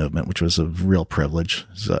comedy movement, which was a real privilege.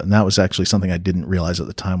 And that was actually something I didn't realize at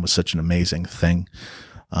the time was such an amazing thing.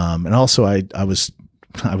 And also I was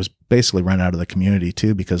basically run out of the community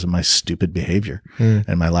too because of my stupid behavior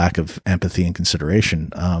and my lack of empathy and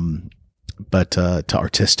consideration. But to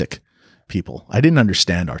artistic people, I didn't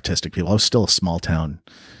understand artistic people. I was still a small town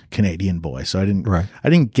Canadian boy. So I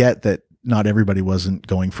didn't get that not everybody wasn't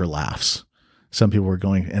going for laughs. Some people were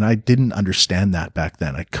going, and I didn't understand that back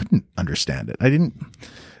then. I couldn't understand it. And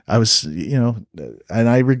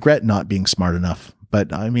I regret not being smart enough.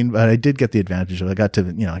 But I did get the advantage of I got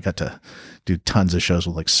to do tons of shows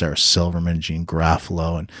with Sarah Silverman, Gene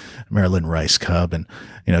Garofalo, and Marilyn Rice Cub, and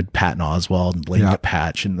Patton Oswalt and Blaine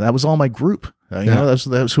DePatch, and that was all my group. That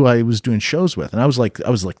was who I was doing shows with, and I was like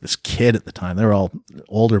this kid at the time. They were all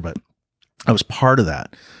older, but I was part of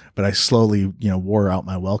that. But I slowly, wore out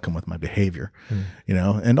my welcome with my behavior,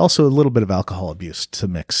 and also a little bit of alcohol abuse to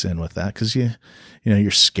mix in with that. Cause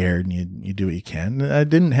you're scared and you do what you can. And I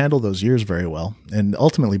didn't handle those years very well. And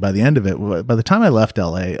ultimately by the end of it, by the time I left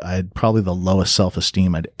LA, I had probably the lowest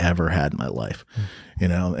self-esteem I'd ever had in my life,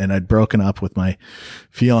 and I'd broken up with my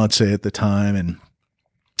fiance at the time. And,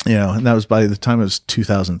 and that was by the time it was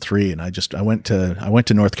 2003. And I went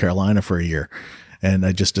to North Carolina for a year. And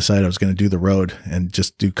I just decided I was going to do the road and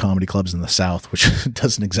just do comedy clubs in the South, which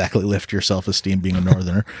doesn't exactly lift your self-esteem being a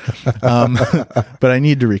Northerner. But I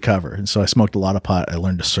need to recover. And so I smoked a lot of pot. I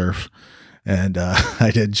learned to surf, and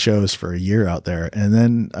I did shows for a year out there. And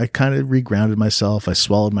then I kind of regrounded myself. I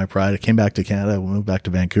swallowed my pride. I came back to Canada. I moved back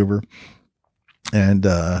to Vancouver, and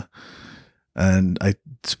I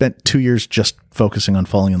spent 2 years just focusing on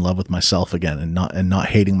falling in love with myself again and not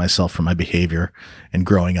hating myself for my behavior and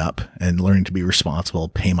growing up and learning to be responsible,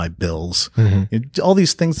 pay my bills, all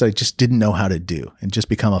these things that I just didn't know how to do and just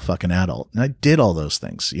become a fucking adult. And I did all those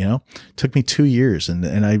things, it took me 2 years. And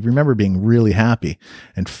I remember being really happy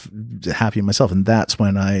and happy in myself. And that's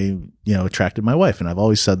when I, attracted my wife. And I've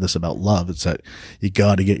always said this about love. It's that you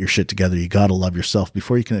got to get your shit together. You got to love yourself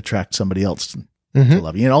before you can attract somebody else to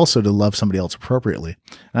love you, and also to love somebody else appropriately.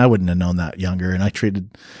 And I wouldn't have known that younger, and I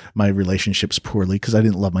treated my relationships poorly because I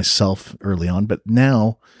didn't love myself early on. But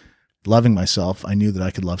now, loving myself, I knew that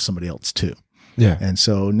I could love somebody else too. Yeah. And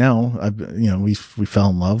so now, we fell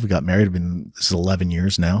in love. We got married. This is 11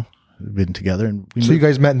 years now. We've been together, and so you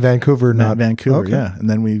guys met in Vancouver, not Vancouver, yeah. And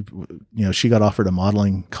then she got offered a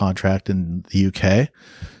modeling contract in the UK,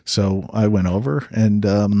 so I went over, and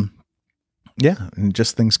and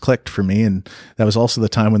just things clicked for me. And that was also the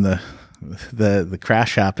time when the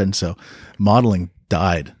crash happened. So modeling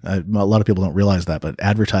died. A lot of people don't realize that, but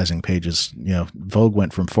advertising pages, Vogue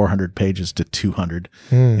went from 400 pages to 200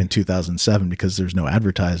 in 2007 because there's no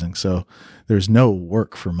advertising. So there's no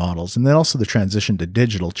work for models. And then also the transition to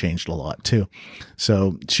digital changed a lot too.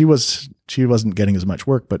 So she wasn't getting as much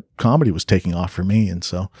work, but comedy was taking off for me. And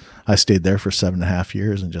so I stayed there for 7.5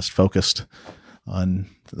 years and just focused on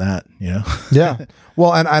that, Yeah.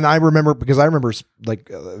 Well, and I remember, because I remember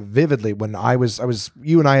vividly when I was,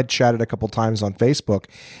 you and I had chatted a couple times on Facebook,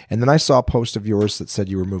 and then I saw a post of yours that said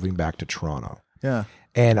you were moving back to Toronto. Yeah.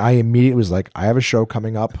 And I immediately was like, I have a show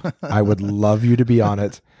coming up. I would love you to be on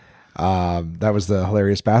it. That was the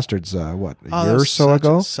Hilarious Bastards, a year or so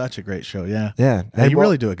ago? Such a great show, yeah. Yeah. And you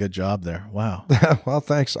really do a good job there. Wow. Well,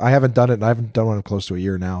 thanks. I haven't done it, and I haven't done one in close to a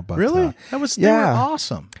year now. But really? They were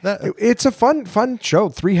awesome. It's a fun show.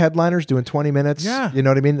 3 headliners doing 20 minutes. Yeah. You know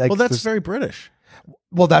what I mean? Well, that's very British.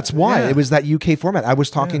 Well, that's why. It was that UK format. I was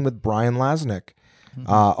talking with Brian Lasnick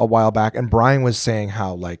a while back, and Brian was saying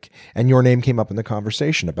how and your name came up in the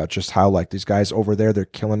conversation about just how these guys over there, they're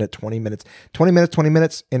killing it. 20 minutes,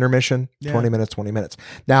 intermission, 20 minutes, 20 minutes.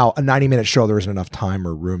 Now a 90-minute show, there isn't enough time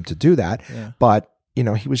or room to do that. Yeah. But he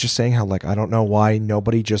was just saying how I don't know why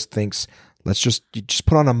nobody just thinks, let's just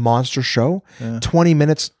put on a monster show, 20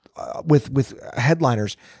 minutes with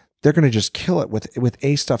headliners. They're going to just kill it with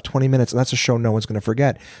A stuff, 20 minutes. And that's a show no one's going to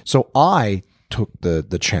forget. So I took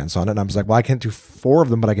the chance on it, and I was like, well, I can't do 4 of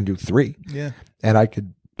them, but I can do 3. Yeah. And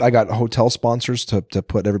I got hotel sponsors to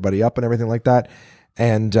put everybody up and everything like that.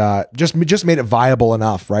 And just made it viable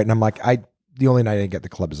enough. Right. And I'm like, the only night I get the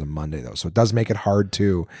club is a Monday though. So it does make it hard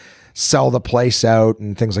to sell the place out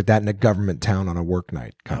and things like that in a government town on a work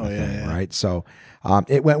night kind of thing. Yeah. Right. So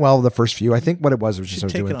it went well the first few. I think what it was just I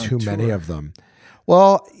was doing too many of them.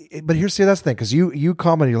 Well, but that's the thing. Cause you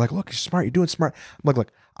comment, you're like, look, you're smart. You're doing smart. I'm like,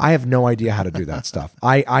 look, I have no idea how to do that stuff.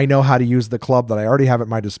 I know how to use the club that I already have at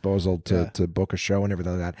my disposal to book a show and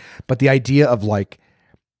everything like that. But the idea of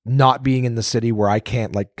not being in the city where I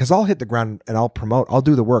can't cause I'll hit the ground and I'll promote, I'll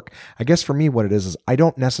do the work. I guess for me, what it is I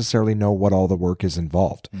don't necessarily know what all the work is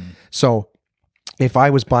involved. So if I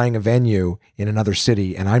was buying a venue in another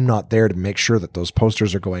city and I'm not there to make sure that those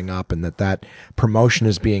posters are going up and that promotion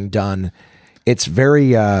is being done, it's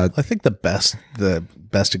very, I think the best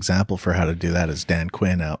example for how to do that is Dan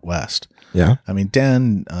Quinn out west. Yeah. I mean,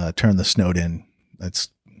 Dan turned the Snowed In. It's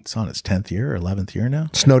on its 10th year or 11th year now.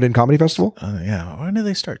 Snowed In Comedy Festival? Yeah. When did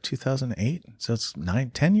they start? 2008? So it's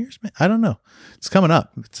 10 years? I don't know. It's coming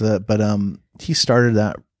up. But he started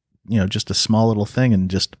that, just a small little thing, and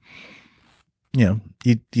just, you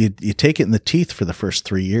take it in the teeth for the first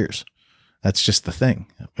 3 years. That's just the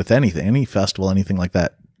thing with anything, any festival, anything like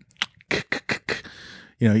that.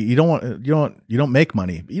 You don't make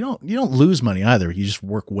money. You don't lose money either. You just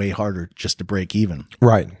work way harder just to break even.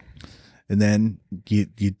 Right. And then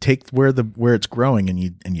you take where it's growing and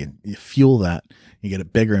you fuel that. You get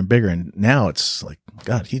it bigger and bigger. And now it's like,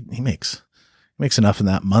 God, he makes enough in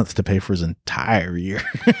that month to pay for his entire year.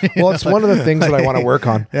 Well, it's one of the things that I want to work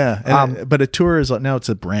on. Yeah. But a tour is now it's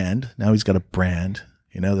a brand. Now he's got a brand,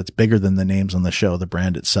 that's bigger than the names on the show, the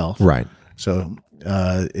brand itself. Right. So,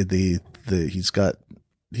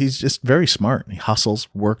 he's just very smart. He hustles,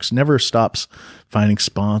 works, never stops finding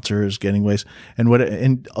sponsors, getting ways.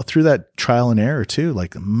 And through that trial and error too,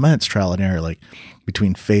 immense trial and error,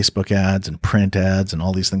 between Facebook ads and print ads and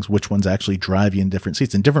all these things, which ones actually drive you in different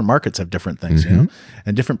seats, and different markets have different things,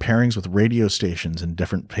 and different pairings with radio stations and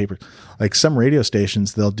different papers. Some radio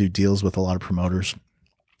stations, they'll do deals with a lot of promoters.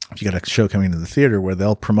 If you got a show coming into the theater where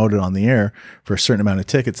they'll promote it on the air for a certain amount of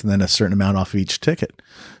tickets and then a certain amount off of each ticket.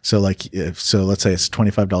 So let's say it's a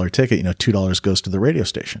 $25 ticket, $2 goes to the radio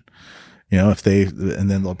station, and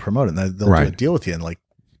then they'll promote it and they'll do a deal with you. And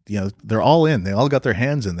they're all in. They all got their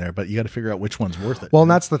hands in there, but you got to figure out which one's worth it. Well,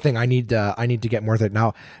 and that's the thing. I need to get more of it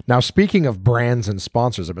now. Now, speaking of brands and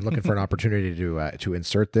sponsors, I've been looking for an opportunity to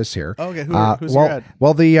insert this here. Okay, who's your ad?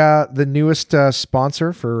 Well, the newest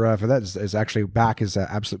sponsor for that is actually back is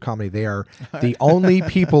Absolute Comedy. They are the only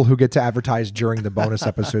people who get to advertise during the bonus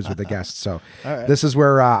episodes with the guests. So this is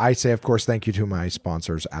where I say, of course, thank you to my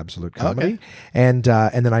sponsors, Absolute Comedy, and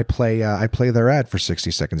then I play their ad for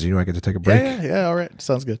 60 seconds. I get to take a break. Yeah. All right,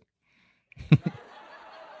 sounds good.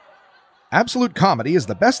 Absolute Comedy is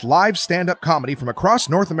the best live stand-up comedy from across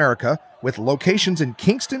North America, with locations in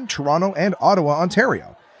Kingston, Toronto, and Ottawa,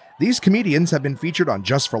 Ontario. These comedians have been featured on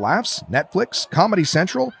Just for Laughs, Netflix, Comedy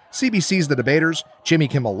Central, CBC's The Debaters, Jimmy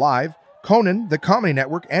Kimmel Live, Conan, The Comedy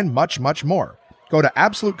Network, and much, much more. Go to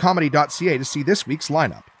absolutecomedy.ca to see this week's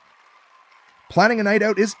lineup. Planning a night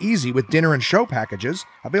out is easy with dinner and show packages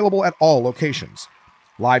available at all locations.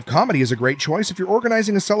 Live comedy is a great choice if you're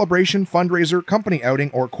organizing a celebration, fundraiser, company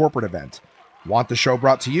outing, or corporate event. Want the show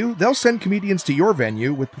brought to you? They'll send comedians to your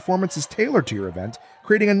venue with performances tailored to your event,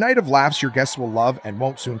 creating a night of laughs your guests will love and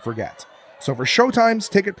won't soon forget. So for showtimes,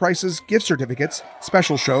 ticket prices, gift certificates,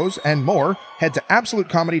 special shows, and more, head to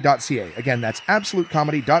absolutecomedy.ca. Again, that's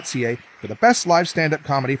absolutecomedy.ca for the best live stand-up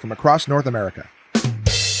comedy from across North America.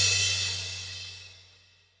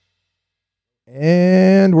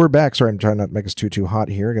 And we're back. Sorry, I'm trying not to make us too hot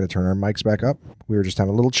here. Got to turn our mics back up. We were just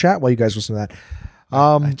having a little chat while you guys listen to that.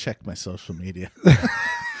 I checked my social media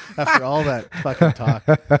after all that fucking talk.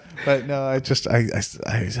 But no,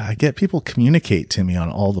 I get people communicate to me on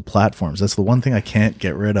all the platforms. That's the one thing I can't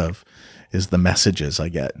get rid of is the messages I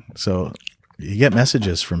get. So you get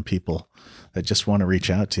messages from people that just want to reach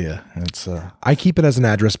out to you. And it's I keep it as an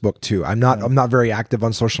address book too. I'm not very active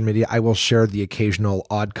on social media. I will share the occasional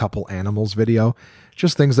Odd Couple Animals video,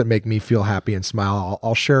 just things that make me feel happy and smile.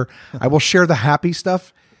 I will share the happy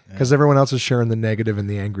stuff because everyone else is sharing the negative and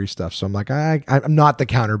the angry stuff. So I'm like, I'm not the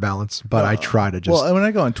counterbalance, but I try to just. Well, when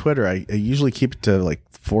I go on Twitter, I usually keep it to like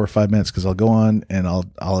 4 or 5 minutes because I'll go on and I'll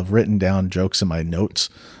have written down jokes in my notes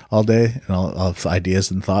all day, and I'll have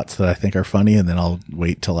ideas and thoughts that I think are funny, and then I'll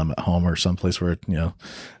wait till I'm at home or someplace where, and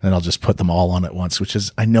I'll just put them all on at once, which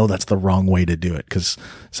is, I know that's the wrong way to do it because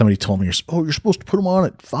somebody told me, you're supposed to put them on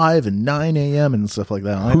at 5 and 9 a.m. and stuff like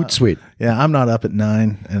that. Hootsuite. Yeah, I'm not up at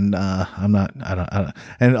 9, and I don't,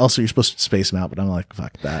 and also you're supposed to space them out, but I'm like,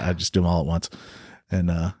 fuck that. I just do them all at once.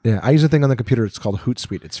 And I use a thing on the computer. It's called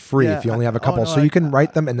Hootsuite. It's free if you only have a couple, so you can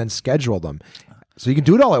write them and then schedule them. So you can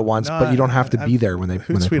do it all at once, but you don't have to be there when they.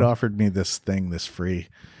 Hootsuite offered me this free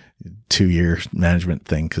 2-year management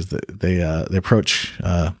thing because they approach.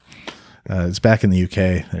 It's back in the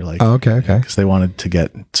UK. They're like, oh, okay, because they wanted to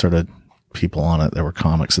get sort of people on it that were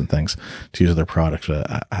comics and things to use their product,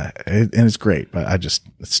 and it's great. But I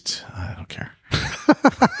don't care.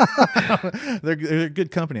 They're a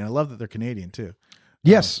good company. I love that they're Canadian too.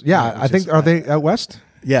 Yes, I think are they out west?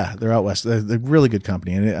 Yeah, they're out west. They're a really good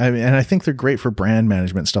company, and I think they're great for brand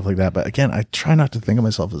management and stuff like that. But again, I try not to think of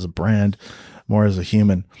myself as a brand, more as a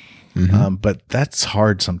human. Mm-hmm. But that's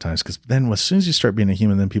hard sometimes because then, as soon as you start being a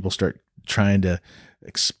human, then people start trying to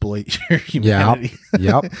exploit your humanity.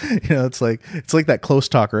 Yep. It's like that close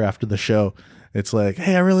talker after the show. It's like,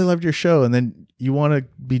 hey, I really loved your show, and then you want to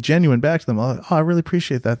be genuine back to them. Oh, I really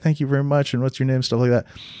appreciate that. Thank you very much. And what's your name? Stuff like that.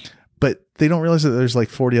 But they don't realize that there's like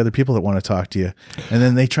 40 other people that want to talk to you, and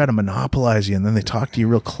then they try to monopolize you, and then they talk to you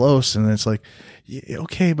real close, and then it's like, yeah,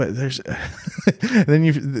 okay, but there's, and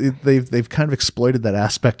then they've kind of exploited that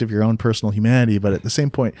aspect of your own personal humanity. But at the same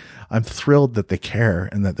point, I'm thrilled that they care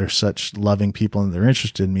and that they're such loving people and they're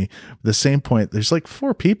interested in me. At the same point, there's like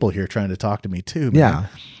 4 people here trying to talk to me too. Man. Yeah.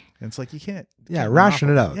 And it's like, you can't. Ration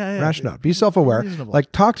it out. Ration it out. Be self-aware. Reasonable.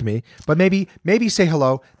 Like, talk to me, but maybe say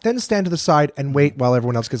hello, then stand to the side and wait while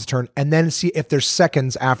everyone else gets a turn, and then see if there's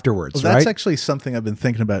seconds afterwards. Well, that's actually something I've been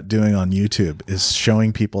thinking about doing on YouTube, is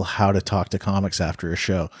showing people how to talk to comics after a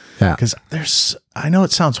show. Yeah. Because I know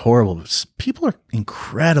it sounds horrible, but people are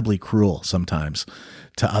incredibly cruel sometimes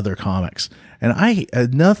to other comics.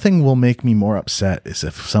 And nothing will make me more upset is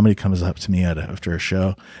if somebody comes up to me after a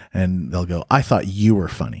show and they'll go, I thought you were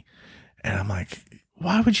funny. And I'm like,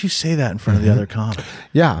 why would you say that in front of the other comic?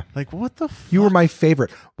 Yeah. Like, what the fuck? You were my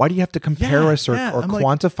favorite. Why do you have to compare us or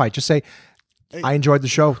quantify? Like, just say, I enjoyed the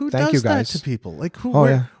show. Thank you, guys. Who does that to people? Like,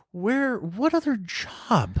 what other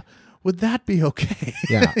job would that be okay?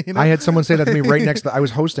 Yeah. I had someone say that to me right next to I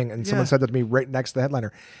was hosting, and someone said that to me right next to the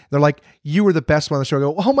headliner. They're like, you were the best one on the show. I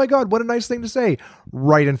go, oh my God, what a nice thing to say.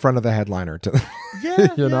 Right in front of the headliner.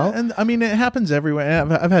 Yeah, you know? And I mean, it happens everywhere.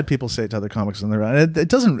 I've had people say it to other comics, and it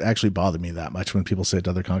doesn't actually bother me that much when people say it to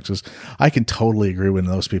other comics. 'Cause I can totally agree when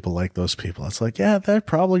those people like those people. It's like, yeah, they're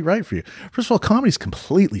probably right for you. First of all, comedy's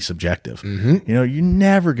completely subjective. You know, you're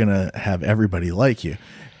never gonna have everybody like you,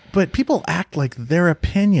 but people act like their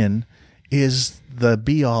opinion is the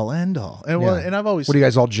be all end all. And well, and I've always, what are you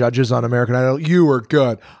guys all judges on American Idol? You were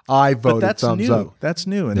good. I voted that's thumbs new. up. That's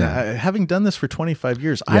new. And having done this for 25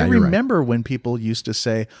 years, Yeah, I remember when people used to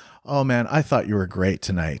say, "Oh man, I thought you were great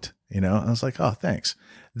tonight." You know, I was like, "Oh, thanks."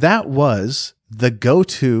 That was the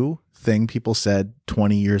go-to thing people said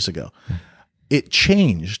 20 years ago. It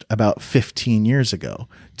changed about 15 years ago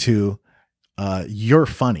to, "You're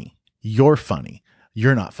funny. You're funny.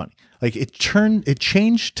 You're not funny." Like it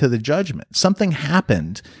changed to the judgment. Something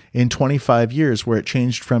happened in 25 years where it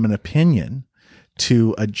changed from an opinion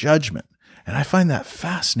to a judgment. And I find that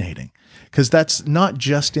fascinating because that's not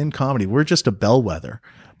just in comedy. We're just a bellwether,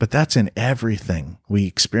 but that's in everything we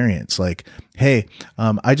experience. Like, hey,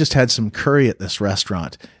 I just had some curry at this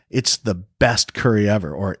restaurant. It's the best curry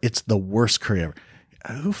ever, or it's the worst curry ever.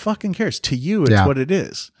 Who fucking cares? To you, it's what it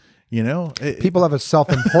is. You know, people have a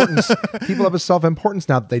self-importance. People have a self-importance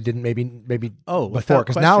now that they didn't maybe before.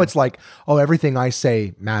 Because now it's like, oh, everything I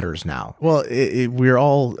say matters now. Well, we're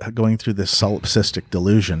all going through this solipsistic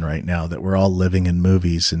delusion right now that we're all living in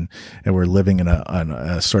movies and we're living in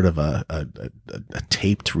a sort of a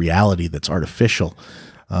taped reality that's artificial.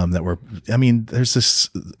 There's this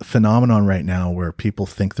phenomenon right now where people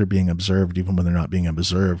think they're being observed even when they're not being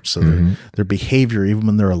observed. So their behavior, even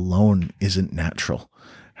when they're alone, isn't natural.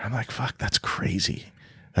 I'm like, fuck, that's crazy.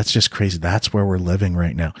 That's just crazy. That's where we're living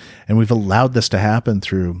right now. And we've allowed this to happen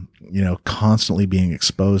through, you know, constantly being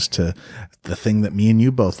exposed to the thing that me and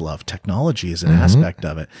you both love. Technology is an aspect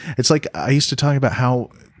of it. It's like, I used to talk about how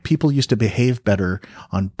people used to behave better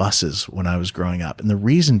on buses when I was growing up. And the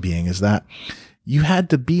reason being is that you had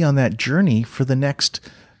to be on that journey for the next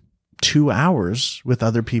 2 hours with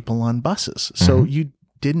other people on buses. So you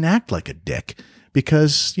didn't act like a dick.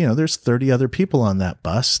 Because, you know, there's 30 other people on that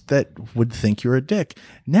bus that would think you're a dick.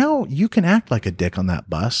 Now you can act like a dick on that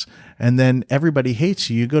bus, and then everybody hates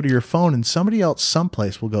you. You go to your phone and somebody else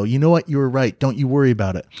someplace will go, "You know what? You were right. Don't you worry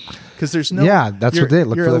about it." Because there's no... Yeah, that's what they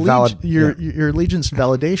look for, the valid... Your allegiance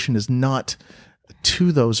validation is not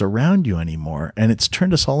to those around you anymore. And it's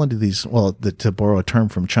turned us all into these, well, to borrow a term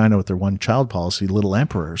from China with their one child policy, little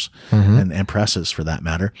emperors and empresses for that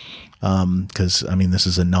matter. Cause I mean, this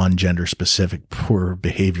is a non-gender specific poor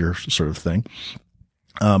behavior sort of thing.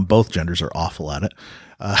 Both genders are awful at it.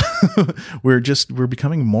 We're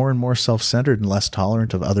becoming more and more self-centered and less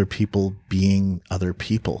tolerant of other people being other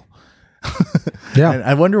people. And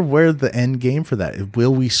I wonder where the end game for that.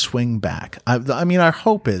 Will we swing back? I mean, our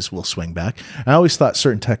hope is we'll swing back. I always thought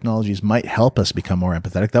certain technologies might help us become more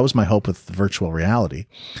empathetic. That was my hope with virtual reality,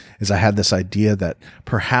 is I had this idea that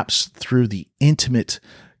perhaps through the intimate,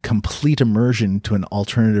 complete immersion to an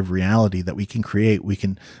alternative reality that we can create, we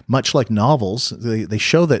can, much like novels, they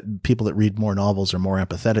show that people that read more novels are more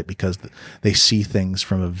empathetic because they see things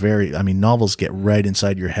from novels get right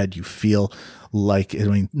inside your head. You feel like,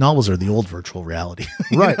 novels are the old virtual reality,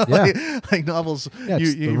 right? Like novels,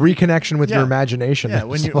 you the reconnection with your imagination. Yeah,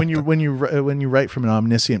 when you write from an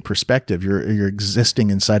omniscient perspective, you're existing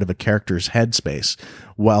inside of a character's headspace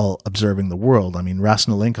while observing the world. I mean,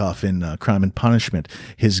 Raskolnikov in Crime and Punishment,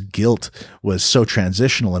 his guilt was so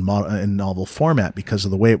transitional in novel format because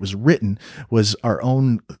of the way it was written. Was our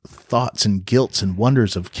own thoughts and guilts and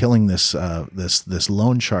wonders of killing this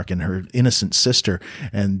loan shark and her innocent sister,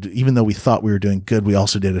 and even though we thought we were doing good, we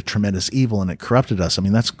also did a tremendous evil and it corrupted us. I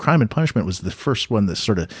mean, that's Crime and Punishment was the first one that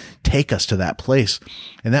sort of take us to that place.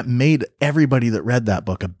 And that made everybody that read that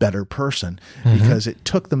book a better person because it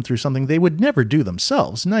took them through something they would never do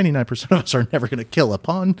themselves. 99% of us are never going to kill a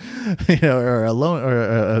pawn, or a loan,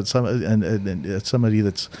 or somebody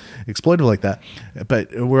that's exploited like that.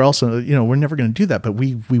 But we're also, we're never going to do that. But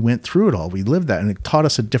we went through it all. We lived that, and it taught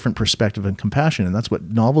us a different perspective and compassion. And that's what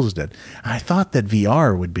novels did. And I thought that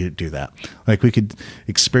VR would do that. Like we could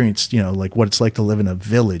experience, like what it's like to live in a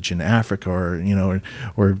village in Africa,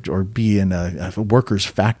 or be in a worker's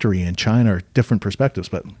factory in China, or different perspectives.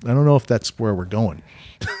 But I don't know if that's where we're going.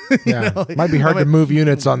 It might be hard to move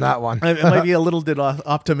units on that one. It might be a little bit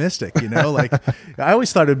optimistic, like I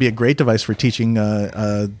always thought it would be a great device for teaching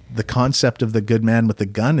the concept of the good man with the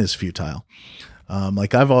gun is futile. I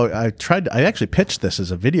actually pitched this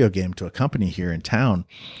as a video game to a company here in town.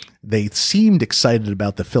 They seemed excited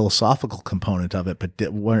about the philosophical component of it,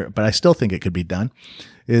 but I still think it could be done.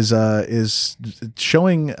 Is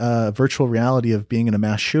showing virtual reality of being in a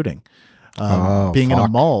mass shooting. being in a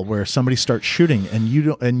mall where somebody starts shooting and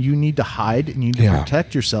you need to hide and you need to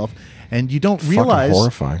protect yourself. And you don't realize,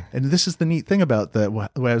 horrifying. And this is the neat thing about the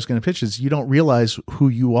way I was going to pitch is you don't realize who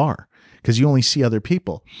you are because you only see other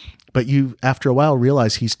people. But you, after a while,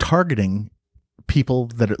 realize he's targeting people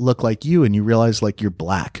that look like you, and you realize like you're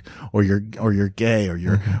black or you're gay or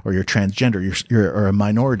you're transgender, you're a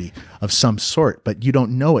minority of some sort, but you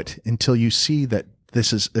don't know it until you see that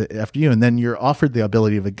this is after you. And then you're offered the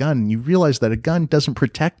ability of a gun, and you realize that a gun doesn't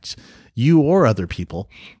protect you or other people,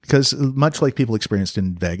 because much like people experienced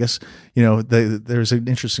in Vegas, there's an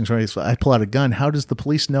interesting story. I pull out a gun. How does the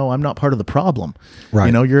police know I'm not part of the problem?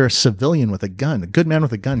 Right. You're a civilian with a gun. A good man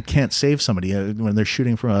with a gun can't save somebody when they're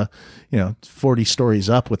shooting from 40 stories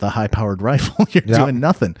up with a high powered rifle. You're doing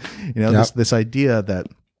nothing. This idea that,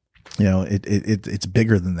 it's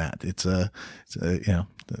bigger than that.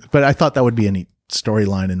 But I thought that would be a neat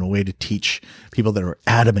storyline and a way to teach people that are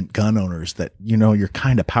adamant gun owners that you're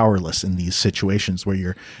kind of powerless in these situations where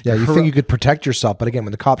you think you could protect yourself, but again,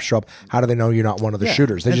 when the cops show up, how do they know you're not one of the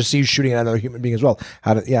shooters? They just see you shooting at another human being as well.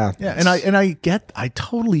 The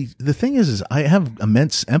thing is I have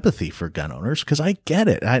immense empathy for gun owners because I get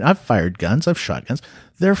it. I've fired guns, I've shot guns.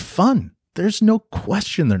 They're fun. There's no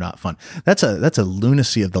question they're not fun. That's a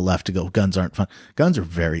lunacy of the left to go, guns aren't fun. Guns are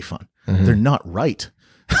very fun. Mm-hmm. They're not right.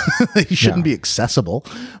 They shouldn't be accessible,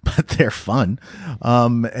 but they're fun.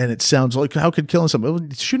 And it sounds like, how could killing someone,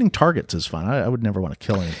 shooting targets is fun. I would never want to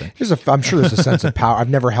kill anything. I'm sure there's a sense of power. I've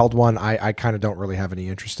never held one. I kind of don't really have any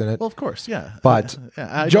interest in it. Well, of course. Yeah. But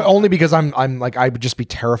only because I'm like, I would just be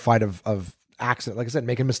terrified of accident. Like I said,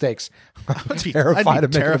 making mistakes. I'd be terrified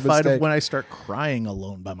of when I start crying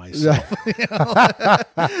alone by myself.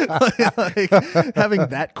 Like having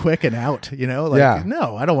that quick and out,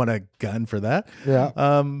 no, I don't want a gun for that.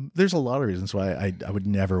 Yeah. There's a lot of reasons why I would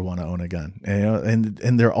never want to own a gun,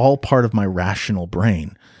 and they're all part of my rational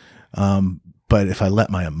brain. But if I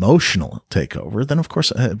let my emotional take over, then of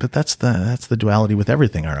course, but that's the duality with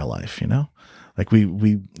everything in our life, Like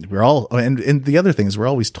we're all, and the other thing is we're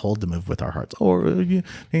always told to move with our hearts. Or you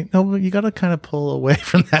got to kind of pull away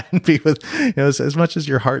from that and be with, as much as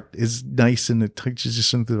your heart is nice and it teaches you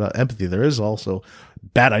something about empathy, there is also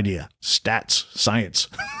bad idea, stats, science.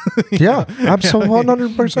 Yeah, absolutely,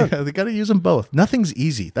 100%. Yeah, they got to use them both. Nothing's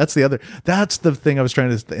easy. That's the thing I was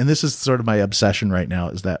trying to, and this is sort of my obsession right now,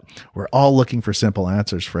 is that we're all looking for simple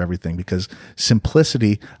answers for everything, because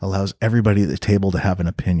simplicity allows everybody at the table to have an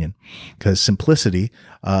opinion. Because simplicity,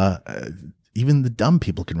 even the dumb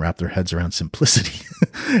people can wrap their heads around simplicity.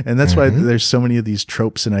 And that's why there's so many of these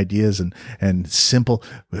tropes and ideas and simple,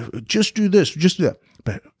 just do this, just do that.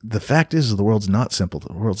 But the fact is the world's not simple.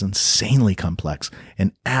 The world's insanely complex,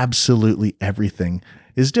 and absolutely everything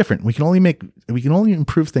is different. We can only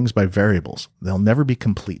improve things by variables. They'll never be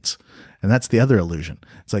completes. And that's the other illusion.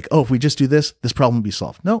 It's like, if we just do this problem will be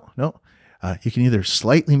solved. No. You can either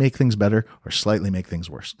slightly make things better or slightly make things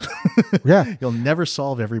worse. Yeah. You'll never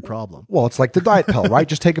solve every problem. Well, it's like the diet pill, right?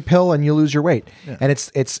 Just take a pill and you lose your weight. Yeah. And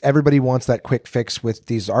it's everybody wants that quick fix with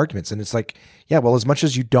these arguments. And it's like, yeah, well, as much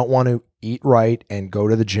as you don't want to eat right and go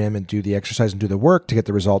to the gym and do the exercise and do the work to get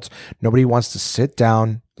the results, nobody wants to sit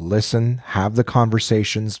down, listen, have the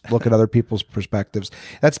conversations, look at other people's perspectives.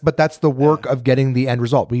 That's the work of getting the end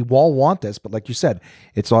result. We all want this, but like you said,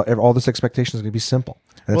 it's all this expectation is going to be simple.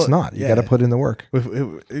 And it's not. You got to put in the work.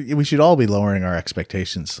 We should all be lowering our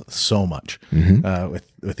expectations so much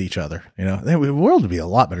with each other. The world would be a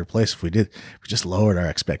lot better place if we just lowered our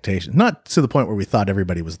expectations. Not to the point where we thought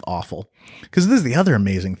everybody was awful. Because this is the other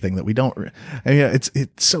amazing thing that we don't.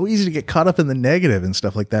 It's so easy to get caught up in the negative and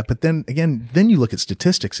stuff like that. But then you look at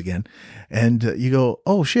statistics again, and you go,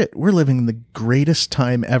 oh shit, we're living in the greatest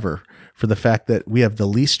time ever. For the fact that we have the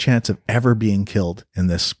least chance of ever being killed in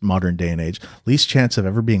this modern day and age, least chance of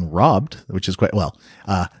ever being robbed, which is quite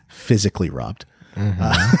physically robbed, not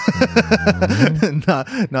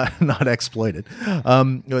exploited.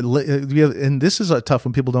 And this is a tough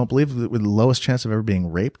one. People don't believe that we're the lowest chance of ever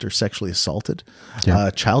being raped or sexually assaulted.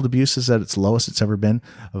 Yeah. Child abuse is at its lowest it's ever been.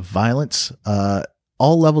 Violence,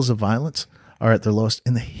 all levels of violence are at their lowest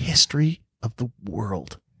in the history of the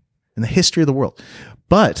world.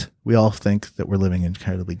 But we all think that we're living in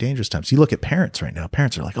incredibly dangerous times. You look at parents right now.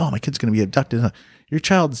 Parents are like, oh, my kid's going to be abducted. Your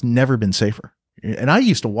child's never been safer. And I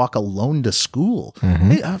used to walk alone to school.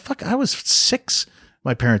 Hey, I was 6.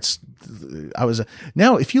 My parents,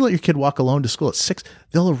 now if you let your kid walk alone to school at 6,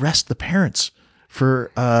 they'll arrest the parents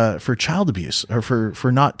for child abuse or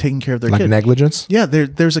for not taking care of their kid. Like negligence? Yeah.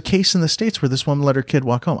 There's a case in the States where this woman let her kid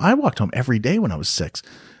walk home. I walked home every day when I was 6.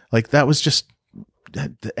 Like that was just,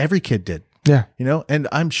 every kid did. Yeah. You know, and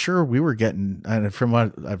I'm sure we were getting, and from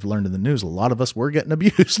what I've learned in the news, a lot of us were getting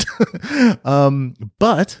abused.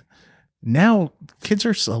 But now kids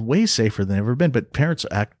are way safer than ever been, but parents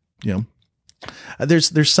act, you know,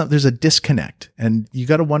 there's a disconnect, and you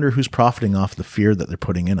got to wonder who's profiting off the fear that they're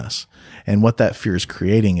putting in us and what that fear is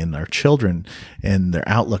creating in our children and their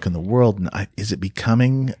outlook in the world. And is it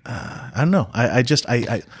becoming, I don't know.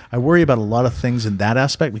 I worry about a lot of things in that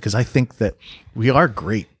aspect, because I think that we are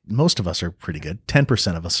great. Most of us are pretty good.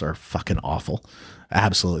 10% of us are fucking awful.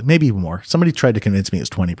 Absolutely. Maybe even more. Somebody tried to convince me it's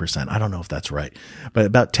 20%. I don't know if that's right, but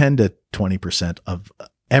about 10 to 20% of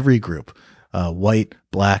every group, white,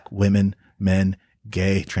 black, women, men,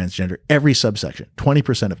 gay, transgender, every subsection,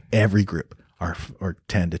 20% of every group are, or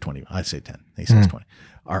 10 to 20, I say 10, he says 20,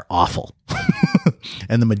 are awful.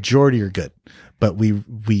 And the majority are good. But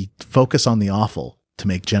we focus on the awful to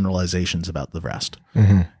make generalizations about the rest.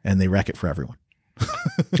 And they wreck it for everyone.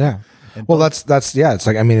 Yeah. Well, that's yeah. It's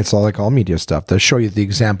like, I mean, it's all like all media stuff. They show you the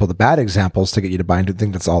example, the bad examples to get you to buy into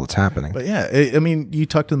think that's all that's happening. But yeah, I mean, you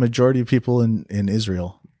talk to the majority of people in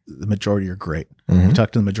Israel, the majority are great. You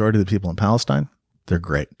talk to the majority of the people in Palestine, they're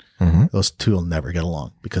great. Those two will never get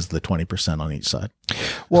along because of the 20% on each side.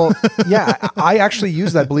 Well, yeah, I actually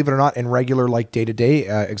use that, believe it or not, in regular, like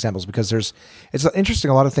day-to-day examples, because it's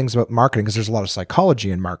interesting, a lot of things about marketing, because there's a lot of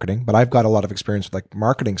psychology in marketing, but I've got a lot of experience with like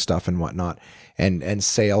marketing stuff and whatnot, and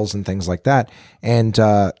sales and things like that. And,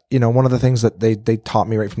 you know, one of the things that they taught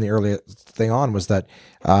me right from the early thing on was that,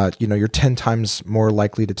 you know, you're 10 times more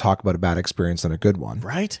likely to talk about a bad experience than a good one.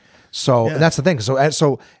 Right. So and that's the thing. So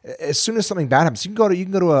as soon as something bad happens, you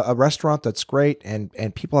can go to a restaurant that's great and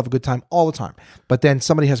people have a good time all the time. But then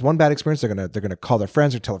somebody has one bad experience, they're gonna call their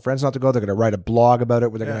friends or tell their friends not to go. They're gonna write a blog about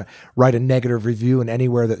it, where they're gonna write a negative review in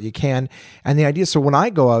anywhere that you can. And the idea, so when I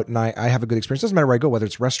go out and I have a good experience, doesn't matter where I go, whether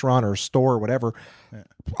it's restaurant or store or whatever,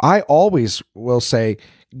 I always will say,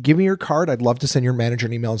 give me your card. I'd love to send your manager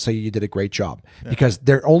an email and say you did a great job, because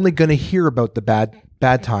they're only going to hear about the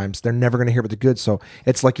bad times. They're never going to hear about the good. So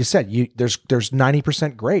it's like you said, there's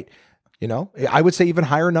 90% great. You know, I would say even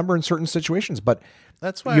higher number in certain situations, but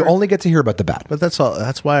that's why you only get to hear about the bad. But that's all.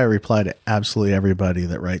 That's why I reply to absolutely everybody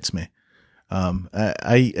that writes me.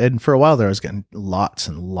 And for a while there, I was getting lots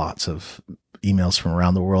and lots of emails from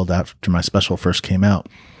around the world after my special first came out.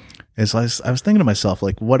 I was thinking to myself,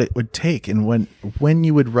 like, what it would take, and when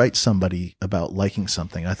you would write somebody about liking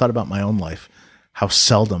something, I thought about my own life, how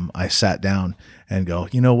seldom I sat down and go,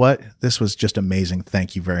 you know what, this was just amazing,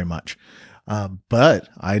 thank you very much. But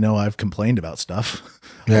I know I've complained about stuff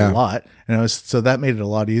a lot, and so that made it a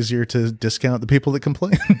lot easier to discount the people that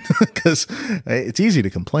complain, because it's easy to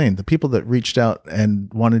complain. The people that reached out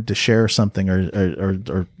and wanted to share something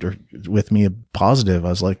or with me a positive, I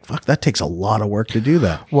was like, fuck, that takes a lot of work to do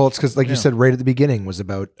that. Well, it's because, like you said right at the beginning, was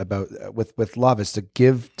about with love, is to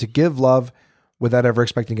give love without ever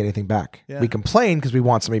expecting anything back. We complain because we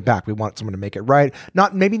want something back. We want someone to make it right.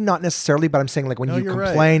 Maybe not necessarily, but I'm saying, like, when you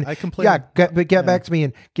complain, right. I complain. Get back to me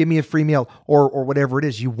and give me a free meal or whatever it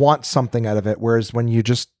is. You want something out of it. Whereas when you're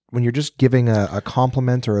just giving a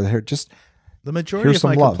compliment or the majority of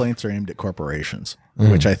my complaints are aimed at corporations,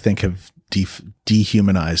 which I think have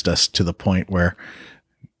dehumanized us to the point where,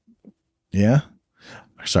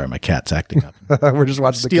 sorry, my cat's acting up. We're just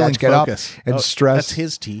watching the cat get focus. Up and stress. That's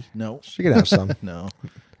his tea. No. She can have some. No.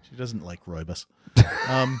 She doesn't like rooibos.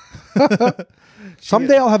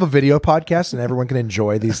 Someday I'll have a video podcast and everyone can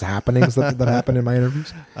enjoy these happenings that happen in my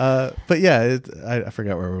interviews. But yeah, I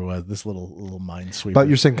forgot where we were. This little mind sweeper. But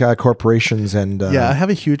you're saying corporations and... I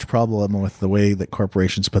have a huge problem with the way that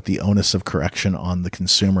corporations put the onus of correction on the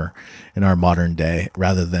consumer in our modern day,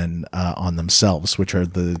 rather than on themselves, which are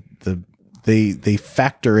they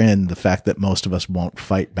factor in the fact that most of us won't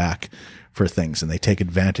fight back for things, and they take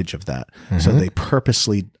advantage of that. So they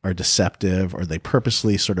purposely are deceptive, or they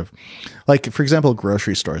purposely sort of, like, for example,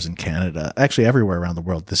 grocery stores in Canada, actually everywhere around the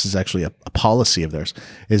world, this is actually a policy of theirs,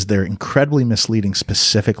 is they're incredibly misleading,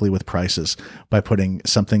 specifically with prices, by putting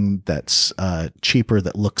something that's cheaper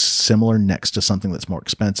that looks similar next to something that's more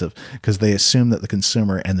expensive, because they assume that the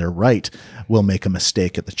consumer, and they're right, will make a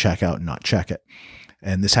mistake at the checkout and not check it.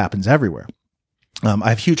 And this happens everywhere. I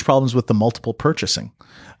have huge problems with the multiple purchasing,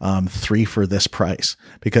 3 for this price,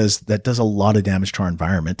 because that does a lot of damage to our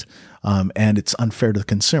environment. And it's unfair to the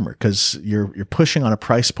consumer, because you're pushing on a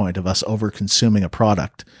price point of us over consuming a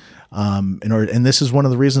product. And this is one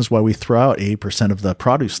of the reasons why we throw out 80% of the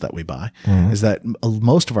produce that we buy, is that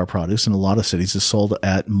most of our produce in a lot of cities is sold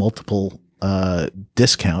at multiple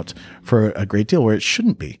discount for a great deal, where it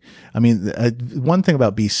shouldn't be. I mean, one thing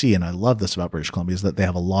about BC, and I love this about British Columbia, is that they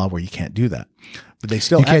have a law where you can't do that. They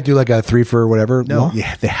still You can't do like a 3 for whatever. no, law?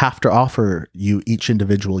 yeah, they have to offer you each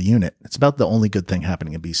individual unit. It's about the only good thing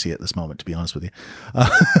happening in BC at this moment, to be honest with you.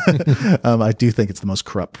 I do think it's the most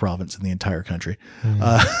corrupt province in the entire country.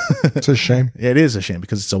 It's a shame. It is a shame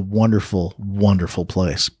because it's a wonderful, wonderful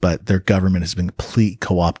place, but their government has been completely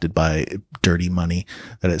co-opted by dirty money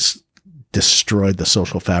that has destroyed the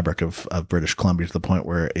social fabric of British Columbia to the point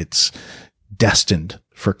where it's destined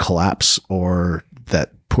for collapse, or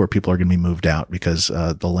that poor people are going to be moved out because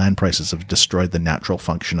the land prices have destroyed the natural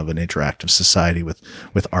function of an interactive society with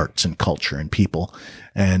arts and culture and people.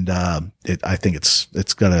 And I think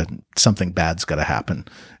it's got something bad's got to happen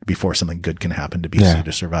before something good can happen to BC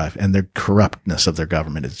to survive. And their corruptness of their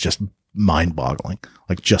government is just mind-boggling,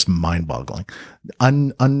 like just mind-boggling.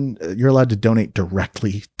 You're allowed to donate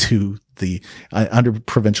directly to the under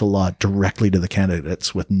provincial law, directly to the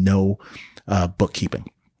candidates with no bookkeeping.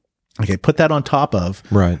 Okay, put that on top of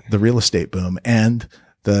the real estate boom and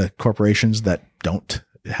the corporations that don't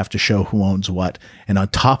have to show who owns what. And on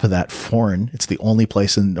top of that, it's the only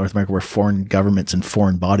place in North America where foreign governments and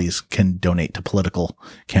foreign bodies can donate to political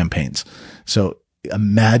campaigns. So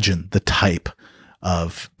imagine the type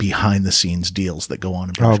of behind the scenes deals that go on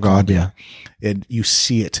in British Columbia. And you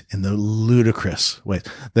see it in the ludicrous way.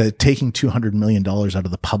 The taking $200 million out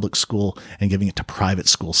of the public school and giving it to private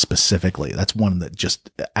schools specifically. That's one that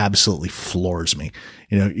just absolutely floors me.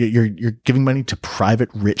 You know, you're giving money to private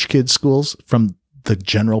rich kids schools from the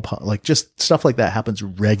general, like just stuff like that happens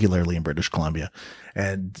regularly in British Columbia.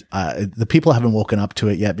 And the people haven't woken up to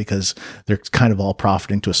it yet because they're kind of all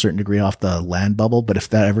profiting to a certain degree off the land bubble. But if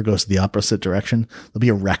that ever goes the opposite direction, there'll be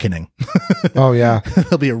a reckoning. Oh, yeah.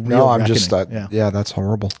 There'll be a real reckoning. Yeah, that's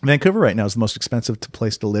horrible. Vancouver right now is the most expensive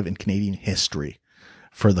place to live in Canadian history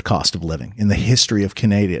for the cost of living in the history of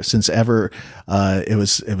Canada since ever. It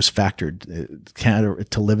was factored. Canada,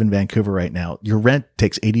 to live in Vancouver right now, your rent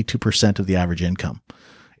takes 82% of the average income.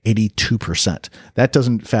 82%. That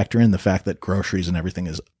doesn't factor in the fact that groceries and everything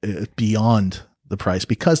is beyond the price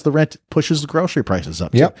because the rent pushes the grocery prices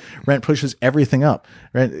up. Yep. Rent pushes everything up.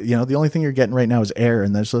 Rent, the only thing you're getting right now is air,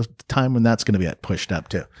 and there's a time when that's going to be pushed up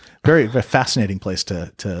too. Very fascinating place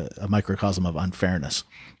to a microcosm of unfairness.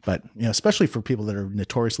 But, especially for people that are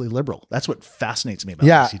notoriously liberal. That's what fascinates me about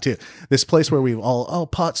BC too. This place where we've all,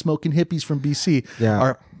 pot smoking hippies from BC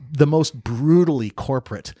are the most brutally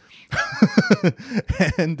corporate.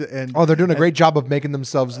 and they're doing a great job of making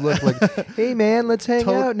themselves look like, hey man, let's hang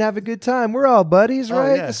out and have a good time. We're all buddies,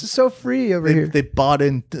 right? Yeah. This is so free over here. They bought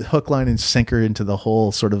in hook, line, and sinker into the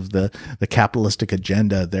whole sort of the capitalistic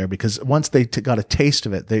agenda there, because once they got a taste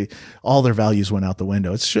of it, all their values went out the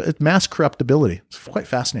window. It's mass corruptibility. It's quite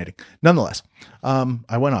fascinating. Nonetheless,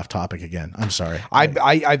 I went off topic again. I'm sorry.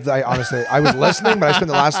 I honestly, I was listening, but I spent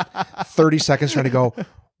the last 30 seconds trying to go,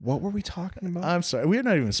 what were we talking about? I'm sorry. We're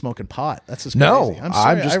not even smoking pot. That's just No, crazy. I'm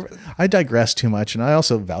sorry. I digress too much, and I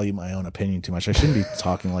also value my own opinion too much. I shouldn't be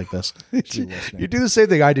talking like this. You do the same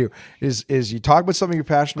thing I do. Is you talk about something you're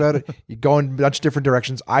passionate about, you go in a bunch of different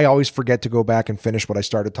directions. I always forget to go back and finish what I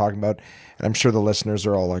started talking about, and I'm sure the listeners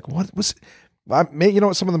are all like, "What was?"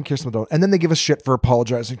 Some of them care, some don't, and then they give us shit for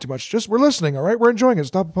apologizing too much. Just we're listening, all right? We're enjoying it.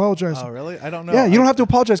 Stop apologizing. Oh, really? I don't know. Yeah, you don't have to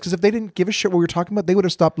apologize, because if they didn't give a shit what we were talking about, they would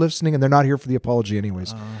have stopped listening, and they're not here for the apology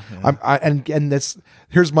anyways. Yeah. And that's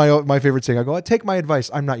here's my favorite thing. I go, take my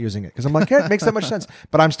advice. I'm not using it because I'm like, yeah, it makes that much sense,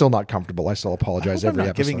 but I'm still not comfortable. I still apologize every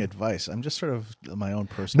episode. Giving advice. I'm just sort of my own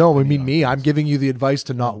person. No, I mean me. I'm giving you the advice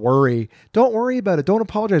to not worry. Don't worry about it. Don't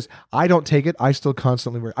apologize. I don't take it. I still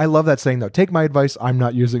constantly worry. I love that saying though. Take my advice. I'm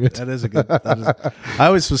not using it. That is a good. I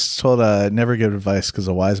always was told never give advice because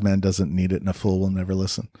a wise man doesn't need it and a fool will never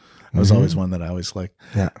listen. That was always one that I always liked.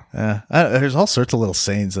 Yeah. There's all sorts of little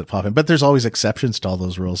sayings that pop in, but there's always exceptions to all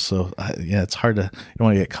those rules. So it's hard to, you don't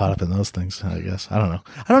want to get caught up in those things, I guess. I don't know.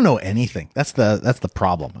 I don't know anything. That's the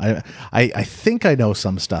problem. I think I know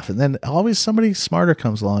some stuff, and then always somebody smarter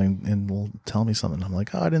comes along and will tell me something. I'm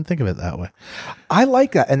like, I didn't think of it that way. I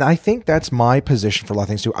like that. And I think that's my position for a lot of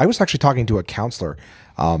things too. I was actually talking to a counselor,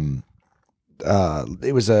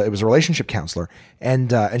 it was a relationship counselor,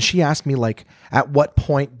 and she asked me, like, at what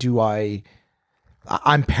point do I'm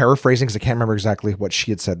paraphrasing because I can't remember exactly what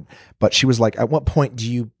she had said, but she was like, at what point do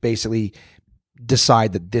you basically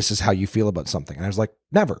decide that this is how you feel about something? And I was like,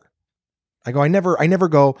 never. I go, I never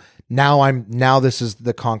go, now this is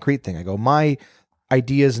the concrete thing. I go, my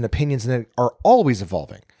ideas and opinions in it are always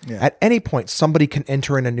evolving. Yeah. At any point, somebody can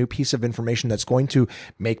enter in a new piece of information that's going to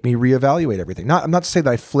make me reevaluate everything. I'm not to say that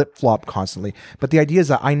I flip-flop constantly, but the idea is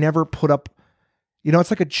that I never put up You know,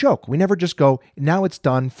 it's like a joke. We never just go, now it's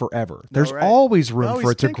done forever. There's always room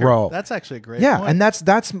for it to grow. That's actually a great point. And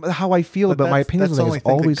that's how I feel about my opinions.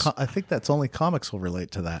 I think that's only comics will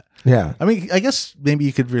relate to that. Yeah. I mean, I guess maybe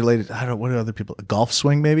you could relate it. I don't know. What do other people? A golf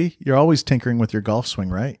swing, maybe? You're always tinkering with your golf swing,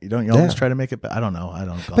 right? You always try to make it. I don't know. I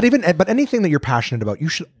don't golf. But anything that you're passionate about, you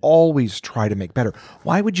should always try to make better.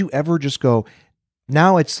 Why would you ever just go,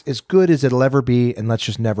 now it's as good as it'll ever be, and let's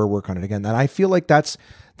just never work on it again? And I feel like that's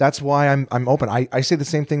why I'm open. I say the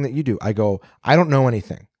same thing that you do. I go, I don't know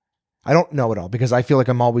anything. I don't know it all, because I feel like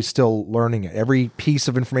I'm always still learning it. Every piece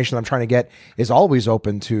of information that I'm trying to get is always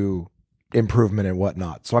open to improvement and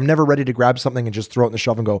whatnot. So I'm never ready to grab something and just throw it in the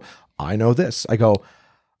shelf and go, I know this. I go,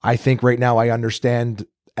 I think right now I understand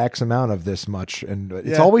X amount of this much. And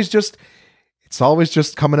it's always just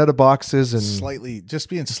coming out of boxes and just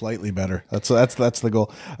being slightly better. That's the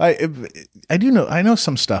goal. I know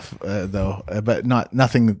some stuff though, but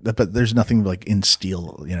nothing. But there's nothing like in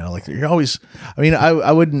steel. You know, like you're always. I mean,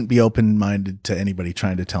 I wouldn't be open minded to anybody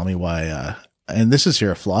trying to tell me why. And this is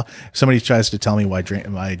here a flaw. If somebody tries to tell me why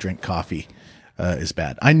I drink coffee is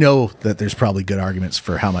bad, I know that there's probably good arguments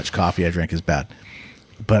for how much coffee I drink is bad,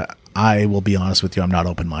 but I will be honest with you. I'm not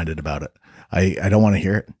open minded about it. I don't want to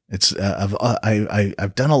hear it. It's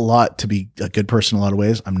I've done a lot to be a good person in a lot of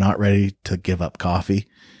ways. I'm not ready to give up coffee.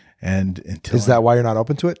 And is that why you're not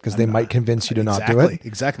open to it? Because they might convince you to not do it.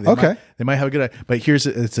 Exactly. They Okay. might have a good, but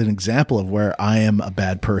it's an example of where I am a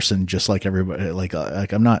bad person, just like everybody. Like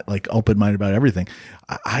I'm not like open minded about everything.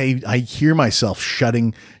 I hear myself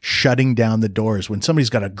shutting down the doors when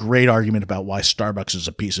somebody's got a great argument about why Starbucks is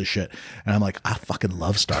a piece of shit, and I'm like, I fucking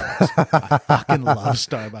love Starbucks. I fucking love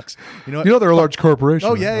Starbucks. You know they're a large corporation.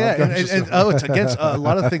 Oh yeah. And it's against a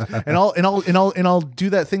lot of things. And I'll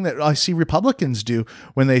do that thing that I see Republicans do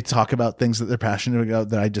when they talk about things that they're passionate about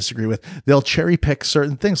that I disagree with. They'll cherry pick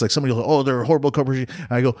certain things. Like somebody will go, oh, they're a horrible corporation.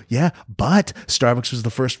 And I go, yeah, but Starbucks was the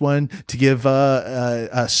first one to give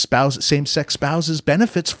same-sex spouses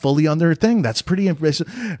benefits fully on their thing. That's pretty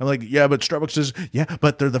impressive. I'm like, yeah, but Starbucks is, yeah,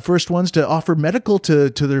 but they're the first ones to offer medical to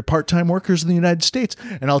their part-time workers in the United States.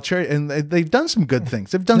 And they've done some good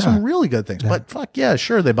things. They've done some really good things. But fuck yeah,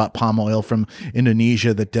 sure, they bought palm oil from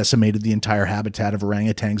Indonesia that decimated the entire habitat of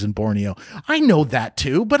orangutans in Borneo. I know that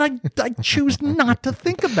too, but I choose not to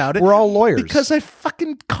think about it. We're all lawyers. Because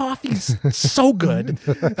coffee's so good.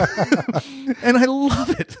 And I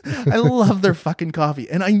love it. I love their fucking coffee.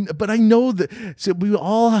 But I know that we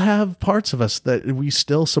all have parts of us that we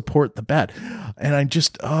still support the bad. And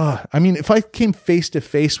if I came face to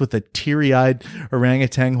face with a teary-eyed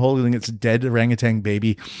orangutan holding its dead orangutan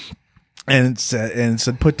baby and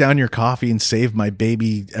said, put down your coffee and save my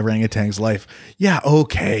baby orangutan's life. Yeah,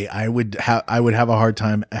 okay. I would have a hard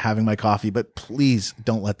time having my coffee, but please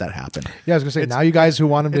don't let that happen. Yeah, I was gonna say, now you guys who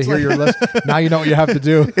want him to hear your list, now you know what you have to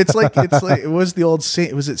do. It's like it was the old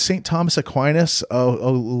saint. Was it Saint Thomas Aquinas?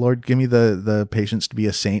 Oh Lord, give me the patience to be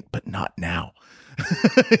a saint, but not now.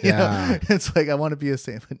 It's like I want to be a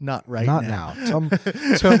saint, but not now.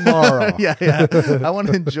 Tomorrow. yeah. I want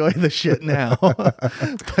to enjoy the shit now.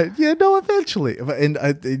 But eventually. And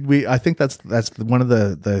I think that's one of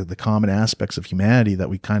the common aspects of humanity that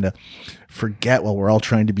we kind of forget while we're all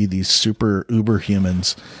trying to be these super uber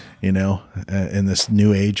humans, in this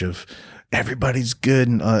new age of everybody's good,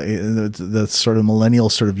 and the sort of millennial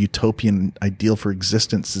sort of utopian ideal for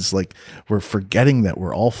existence is like we're forgetting that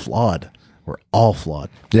we're all flawed. We're all flawed.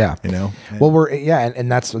 Yeah. Well,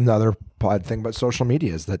 and that's another odd thing about social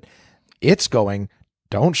media is that it's going,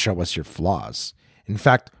 don't show us your flaws. In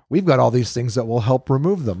fact, we've got all these things that will help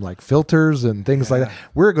remove them, like filters and things like that.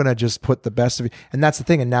 We're going to just put the best of you. And that's the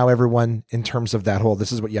thing. And now everyone, in terms of that whole,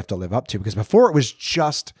 this is what you have to live up to, because before it was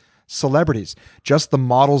just celebrities, just the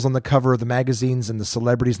models on the cover of the magazines and the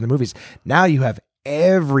celebrities in the movies. Now you have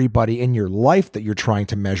everybody in your life that you're trying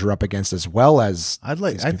to measure up against, as well as I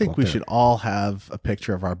think we should all have a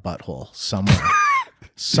picture of our butthole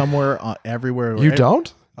somewhere everywhere. You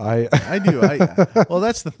don't? I do. Well,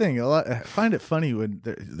 that's the thing. I find it funny when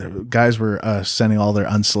the guys were sending all their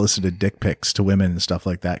unsolicited dick pics to women and stuff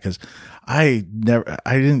like that, because I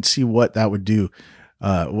didn't see what that would do.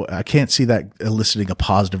 I can't see that eliciting a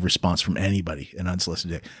positive response from anybody, an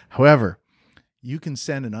unsolicited dick. However, you can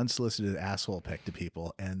send an unsolicited asshole pic to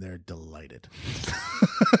people and they're delighted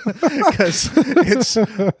because it's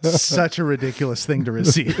such a ridiculous thing to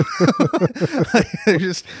receive. They're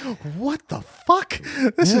just, what the fuck?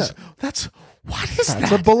 What is that? That's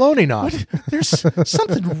a baloney knot. There's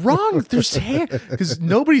something wrong. There's hair, because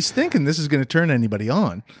nobody's thinking this is going to turn anybody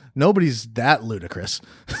on. Nobody's that ludicrous.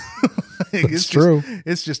 It's true.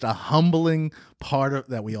 It's just a humbling part of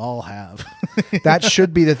that we all have. That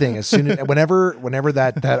should be the thing. As soon as whenever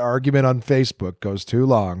that argument on Facebook goes too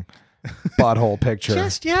long, butthole picture.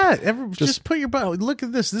 Just put your butt. Look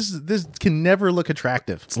at this. This can never look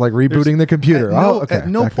attractive. It's like rebooting the computer. At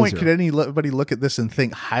no point could anybody look at this and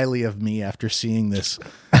think highly of me after seeing this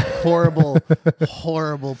horrible,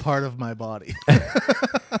 horrible part of my body.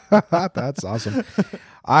 That's awesome.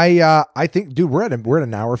 I think, dude, we're at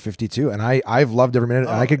an hour 52, and I've loved every minute.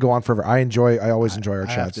 And I could go on forever. I always enjoy our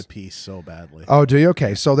chats. I have to pee so badly. Oh, do you?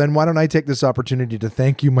 Okay, so then why don't I take this opportunity to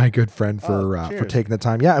thank you, my good friend, for taking the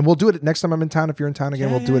time. Yeah, and we'll do it next time I'm in town. If you're in town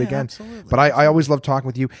again, we'll do it again. Absolutely. But I always love talking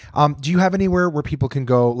with you. Do you have anywhere where people can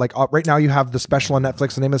go? Like right now, you have the special on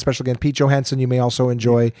Netflix. The name of the special again, Pete Johansson. You may also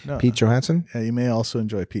enjoy Pete Johansson. Yeah, you may also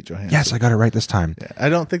enjoy Pete Johansson. Yes, I got it right this time. Yeah, I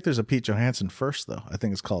don't think there's a Pete Johansson first, though. I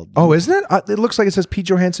think it's called. Oh, isn't it? It looks like it says Pete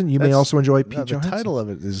Johansson. You may also enjoy Pete Johansson. The title of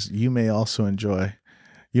it is You May Also Enjoy.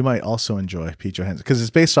 You might also enjoy Pete Johansson because it's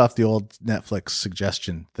based off the old Netflix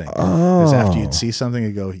suggestion thing. Oh, is after you'd see something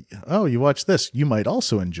and go, "Oh, you watch this, you might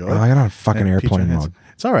also enjoy." I got on fucking airplane mode.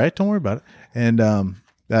 It's all right, don't worry about it.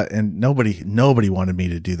 And nobody wanted me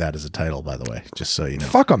to do that as a title, by the way. Just so you know,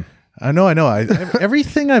 fuck them. I know.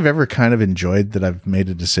 Everything I've ever kind of enjoyed that I've made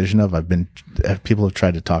a decision of, people have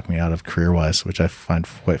tried to talk me out of career-wise, which I find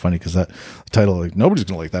quite funny because that title, like, nobody's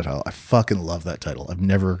going to like that title. I fucking love that title. I've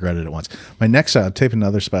never regretted it once. My next, I'm taping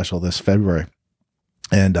another special this February,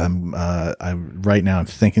 and I'm right now I'm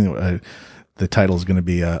thinking the title is going to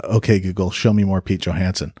be "Okay Google, show me more Pete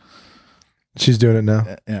Johansson." She's doing it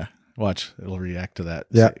now. Yeah, watch. It'll react to that.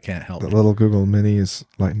 Yeah, so it can't help. The little Google Mini is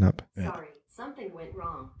lighting up. Yeah. Sorry. Something went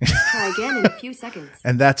wrong. Try again in a few seconds.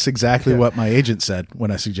 And that's exactly what my agent said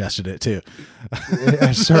when I suggested it too.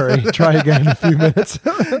 Sorry, try again in a few minutes.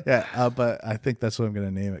 But I think that's what I'm going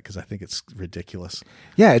to name it because I think it's ridiculous.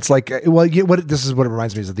 Yeah, it's like this is what it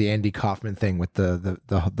reminds me of the Andy Kaufman thing with the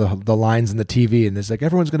lines in the TV, and it's like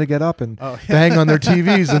everyone's going to get up and bang on their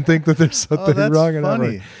TVs and think that there's something that's wrong.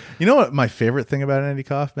 Funny. And you know what? My favorite thing about Andy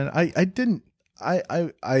Kaufman,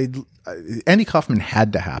 Andy Kaufman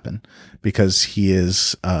had to happen because he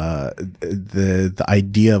is the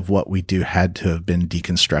idea of what we do had to have been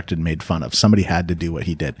deconstructed, made fun of. Somebody had to do what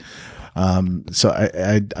he did. So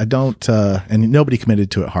I don't, and nobody committed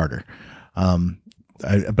to it harder.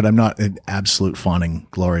 But I'm not an absolute fawning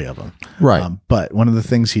glory of him. Right. But one of the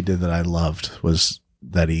things he did that I loved was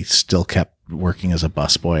that he still kept working as a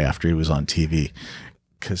busboy after he was on TV.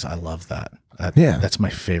 Cause I love that. That's my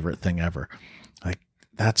favorite thing ever.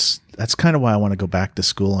 That's kind of why I want to go back to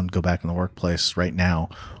school and go back in the workplace right now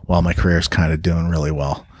while my career is kind of doing really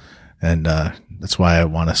well. And that's why I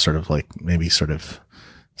want to sort of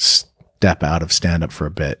step out of stand up for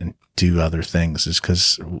a bit and do other things, is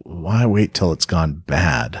because why wait till it's gone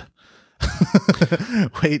bad?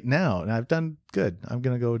 Wait now. And I've done good. I'm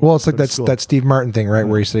going to go. Well, it's like that Steve Martin thing, right?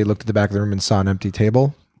 Where he said he looked at the back of the room and saw an empty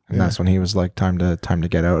table. And that's when he was like, time to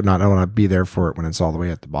get out. I want to be there for it when it's all the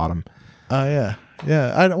way at the bottom. Yeah.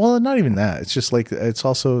 Well, not even that. It's just like, it's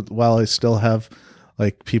also while I still have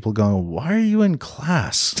like people going, why are you in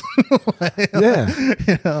class?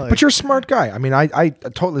 But you're a smart guy. I mean, I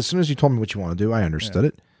totally, as soon as you told me what you want to do, I understood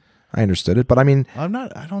it. But I mean, I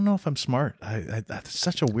don't know if I'm smart. That's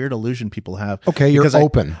such a weird illusion people have. Okay. You're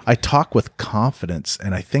open. I talk with confidence,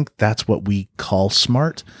 and I think that's what we call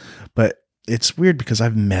smart, but it's weird because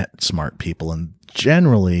I've met smart people, and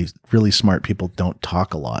generally really smart people don't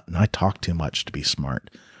talk a lot, and I talk too much to be smart.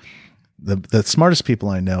 The smartest people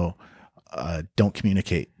I know don't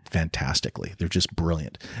communicate fantastically. They're just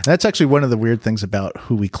brilliant. And that's actually one of the weird things about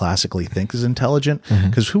who we classically think is intelligent,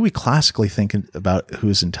 because who we classically think about who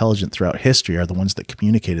is intelligent throughout history are the ones that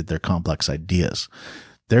communicated their complex ideas.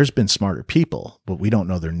 There's been smarter people, but we don't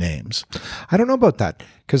know their names. I don't know about that,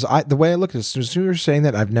 because the way I look at this, as soon as you're saying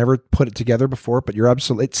that, I've never put it together before, but you're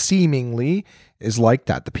absolutely, it seemingly is like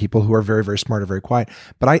that. The people who are very, very smart are very quiet.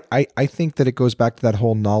 But I think that it goes back to that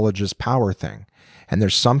whole knowledge is power thing. And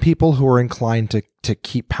there's some people who are inclined to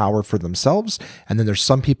keep power for themselves. And then there's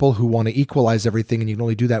some people who want to equalize everything. And you can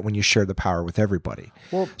only do that when you share the power with everybody.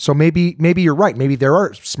 Well, so maybe you're right. Maybe there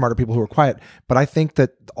are smarter people who are quiet. But I think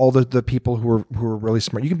that all the people who are really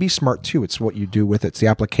smart, you can be smart too. It's what you do with it. It's the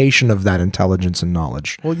application of that intelligence and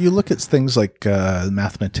knowledge. Well, you look at things like the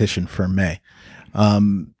mathematician Fermat.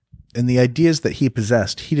 And the ideas that he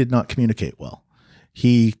possessed, he did not communicate well.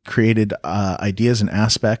 He created ideas and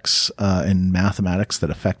aspects in mathematics that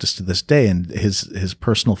affect us to this day. And his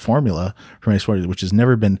personal formula, which has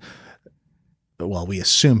never been well, we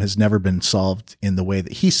assume has never been solved in the way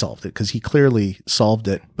that he solved it, because he clearly solved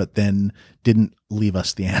it, but then didn't leave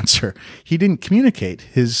us the answer. He didn't communicate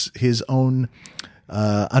his own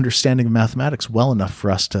understanding of mathematics well enough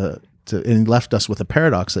for us to and he left us with a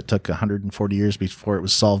paradox that took 140 years before it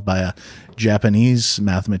was solved by a Japanese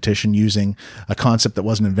mathematician using a concept that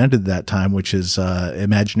wasn't invented at that time, which is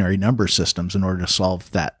imaginary number systems, in order to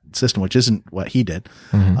solve that system, which isn't what he did.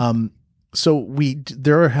 So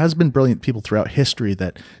there has been brilliant people throughout history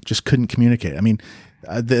that just couldn't communicate. I mean,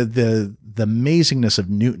 the amazingness of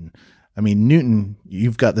Newton. I mean, Newton,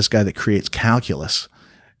 you've got this guy that creates calculus.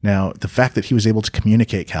 Now, the fact that he was able to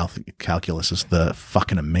communicate calculus is the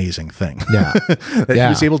fucking amazing thing. Yeah. That he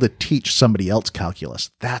was able to teach somebody else calculus.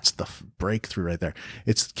 That's the breakthrough right there.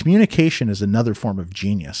 Communication is another form of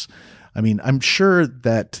genius. I mean, I'm sure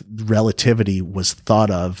that relativity was thought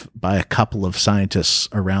of by a couple of scientists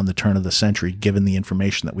around the turn of the century, given the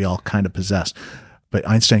information that we all kind of possessed. But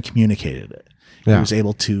Einstein communicated it. Yeah. He was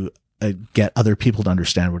able to get other people to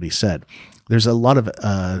understand what he said. There's a lot of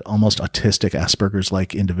almost autistic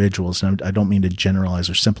Asperger's-like individuals, and I don't mean to generalize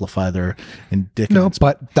or simplify their indicators. No,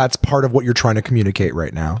 but that's part of what you're trying to communicate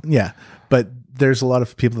right now. Yeah, but there's a lot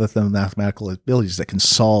of people with the mathematical abilities that can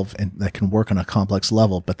solve and that can work on a complex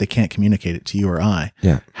level, but they can't communicate it to you or I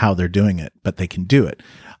how they're doing it, but they can do it.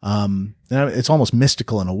 It's almost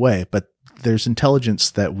mystical in a way, but there's intelligence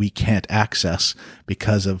that we can't access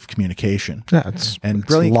because of communication. Yeah, it's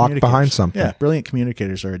locked behind something. Yeah, brilliant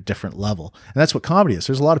communicators are a different level. And that's what comedy is.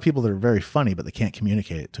 There's a lot of people that are very funny, but they can't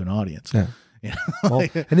communicate it to an audience. Yeah. You know, well,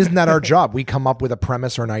 and isn't that our job? We come up with a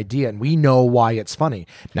premise or an idea and we know why it's funny.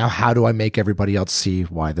 Now, how do I make everybody else see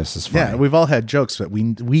why this is funny? Yeah, we've all had jokes that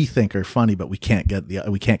we think are funny, but we can't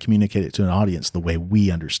communicate it to an audience the way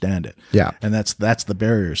we understand it. Yeah. And that's the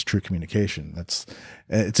barrier, is true communication. It's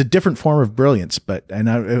a different form of brilliance,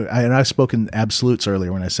 I've spoken absolutes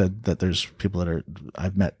earlier when I said that there's people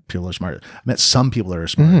I've met people that are smart. I've met some people that are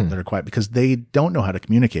smart, that are quiet because they don't know how to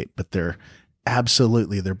communicate, but their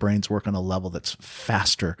brains work on a level that's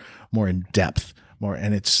faster, more in depth,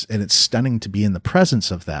 and it's stunning to be in the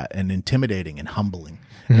presence of that, and intimidating and humbling.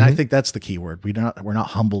 And I think that's the key word. We're not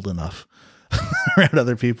humbled enough around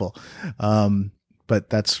other people. But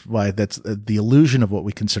that's why the illusion of what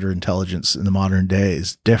we consider intelligence in the modern day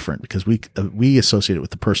is different, because we associate it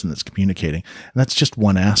with the person that's communicating, and that's just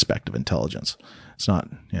one aspect of intelligence. It's not,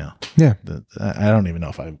 Yeah. I don't even know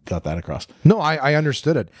if I got that across. No, I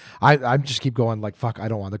understood it. I just keep going like, fuck, I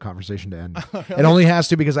don't want the conversation to end. Really? It only has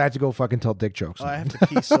to, because I have to go fucking tell dick jokes. Oh, I have to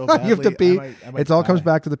pee so badly. You have to pee. It all comes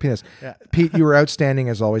back to the penis. Yeah. Pete, you were outstanding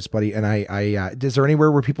as always, buddy. And is there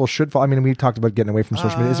anywhere where people should follow? I mean, we talked about getting away from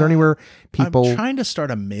social media. Is there anywhere people... I'm trying to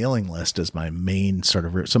start a mailing list as my main sort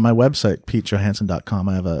of route. So my website, petejohansson.com,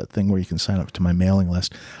 I have a thing where you can sign up to my mailing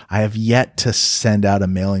list. I have yet to send out a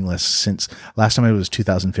mailing list since last time it was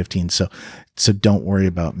 2015. So don't worry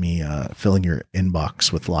about me filling your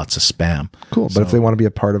inbox with lots of spam. Cool. But if they want to be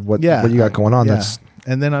a part of what you got going on, that's...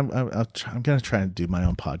 And then I'm going to try and do my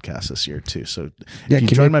own podcast this year too. So if you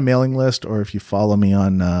join my mailing list, or if you follow me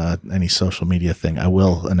on any social media thing, I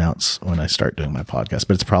will announce when I start doing my podcast.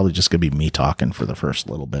 But it's probably just going to be me talking for the first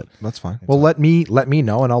little bit. That's fine. Well, let me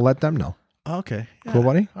know, and I'll let them know. Okay. Yeah. Cool,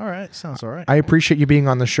 buddy. All right. Sounds all right. I appreciate you being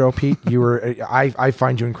on the show, Pete. I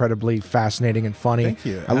find you incredibly fascinating and funny. Thank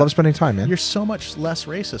you. I love spending time, man. You're so much less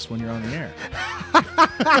racist when you're on the air.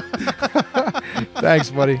 Thanks,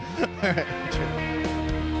 buddy. All right.